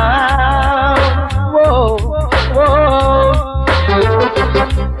down, whoa.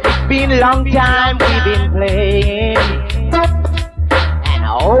 It's been a long time we've been playing. A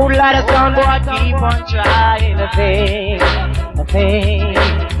whole lot of sound boy keep on trying a thing.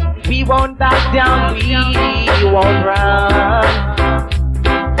 We won't back down, we won't run.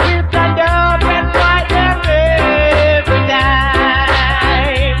 We'll stand up and fight them every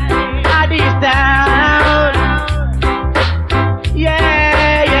time. Addies down,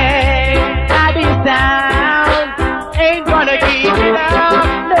 yeah. Addies down, ain't gonna give it up,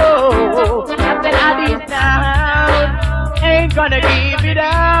 no. I said Addies down, ain't gonna give it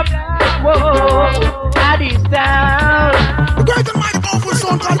up. Whoa, Addies down. The great and mighty powerful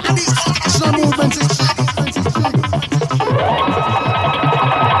song called Addies International Movement.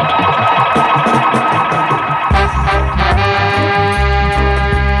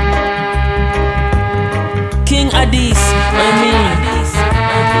 King Addies, I mean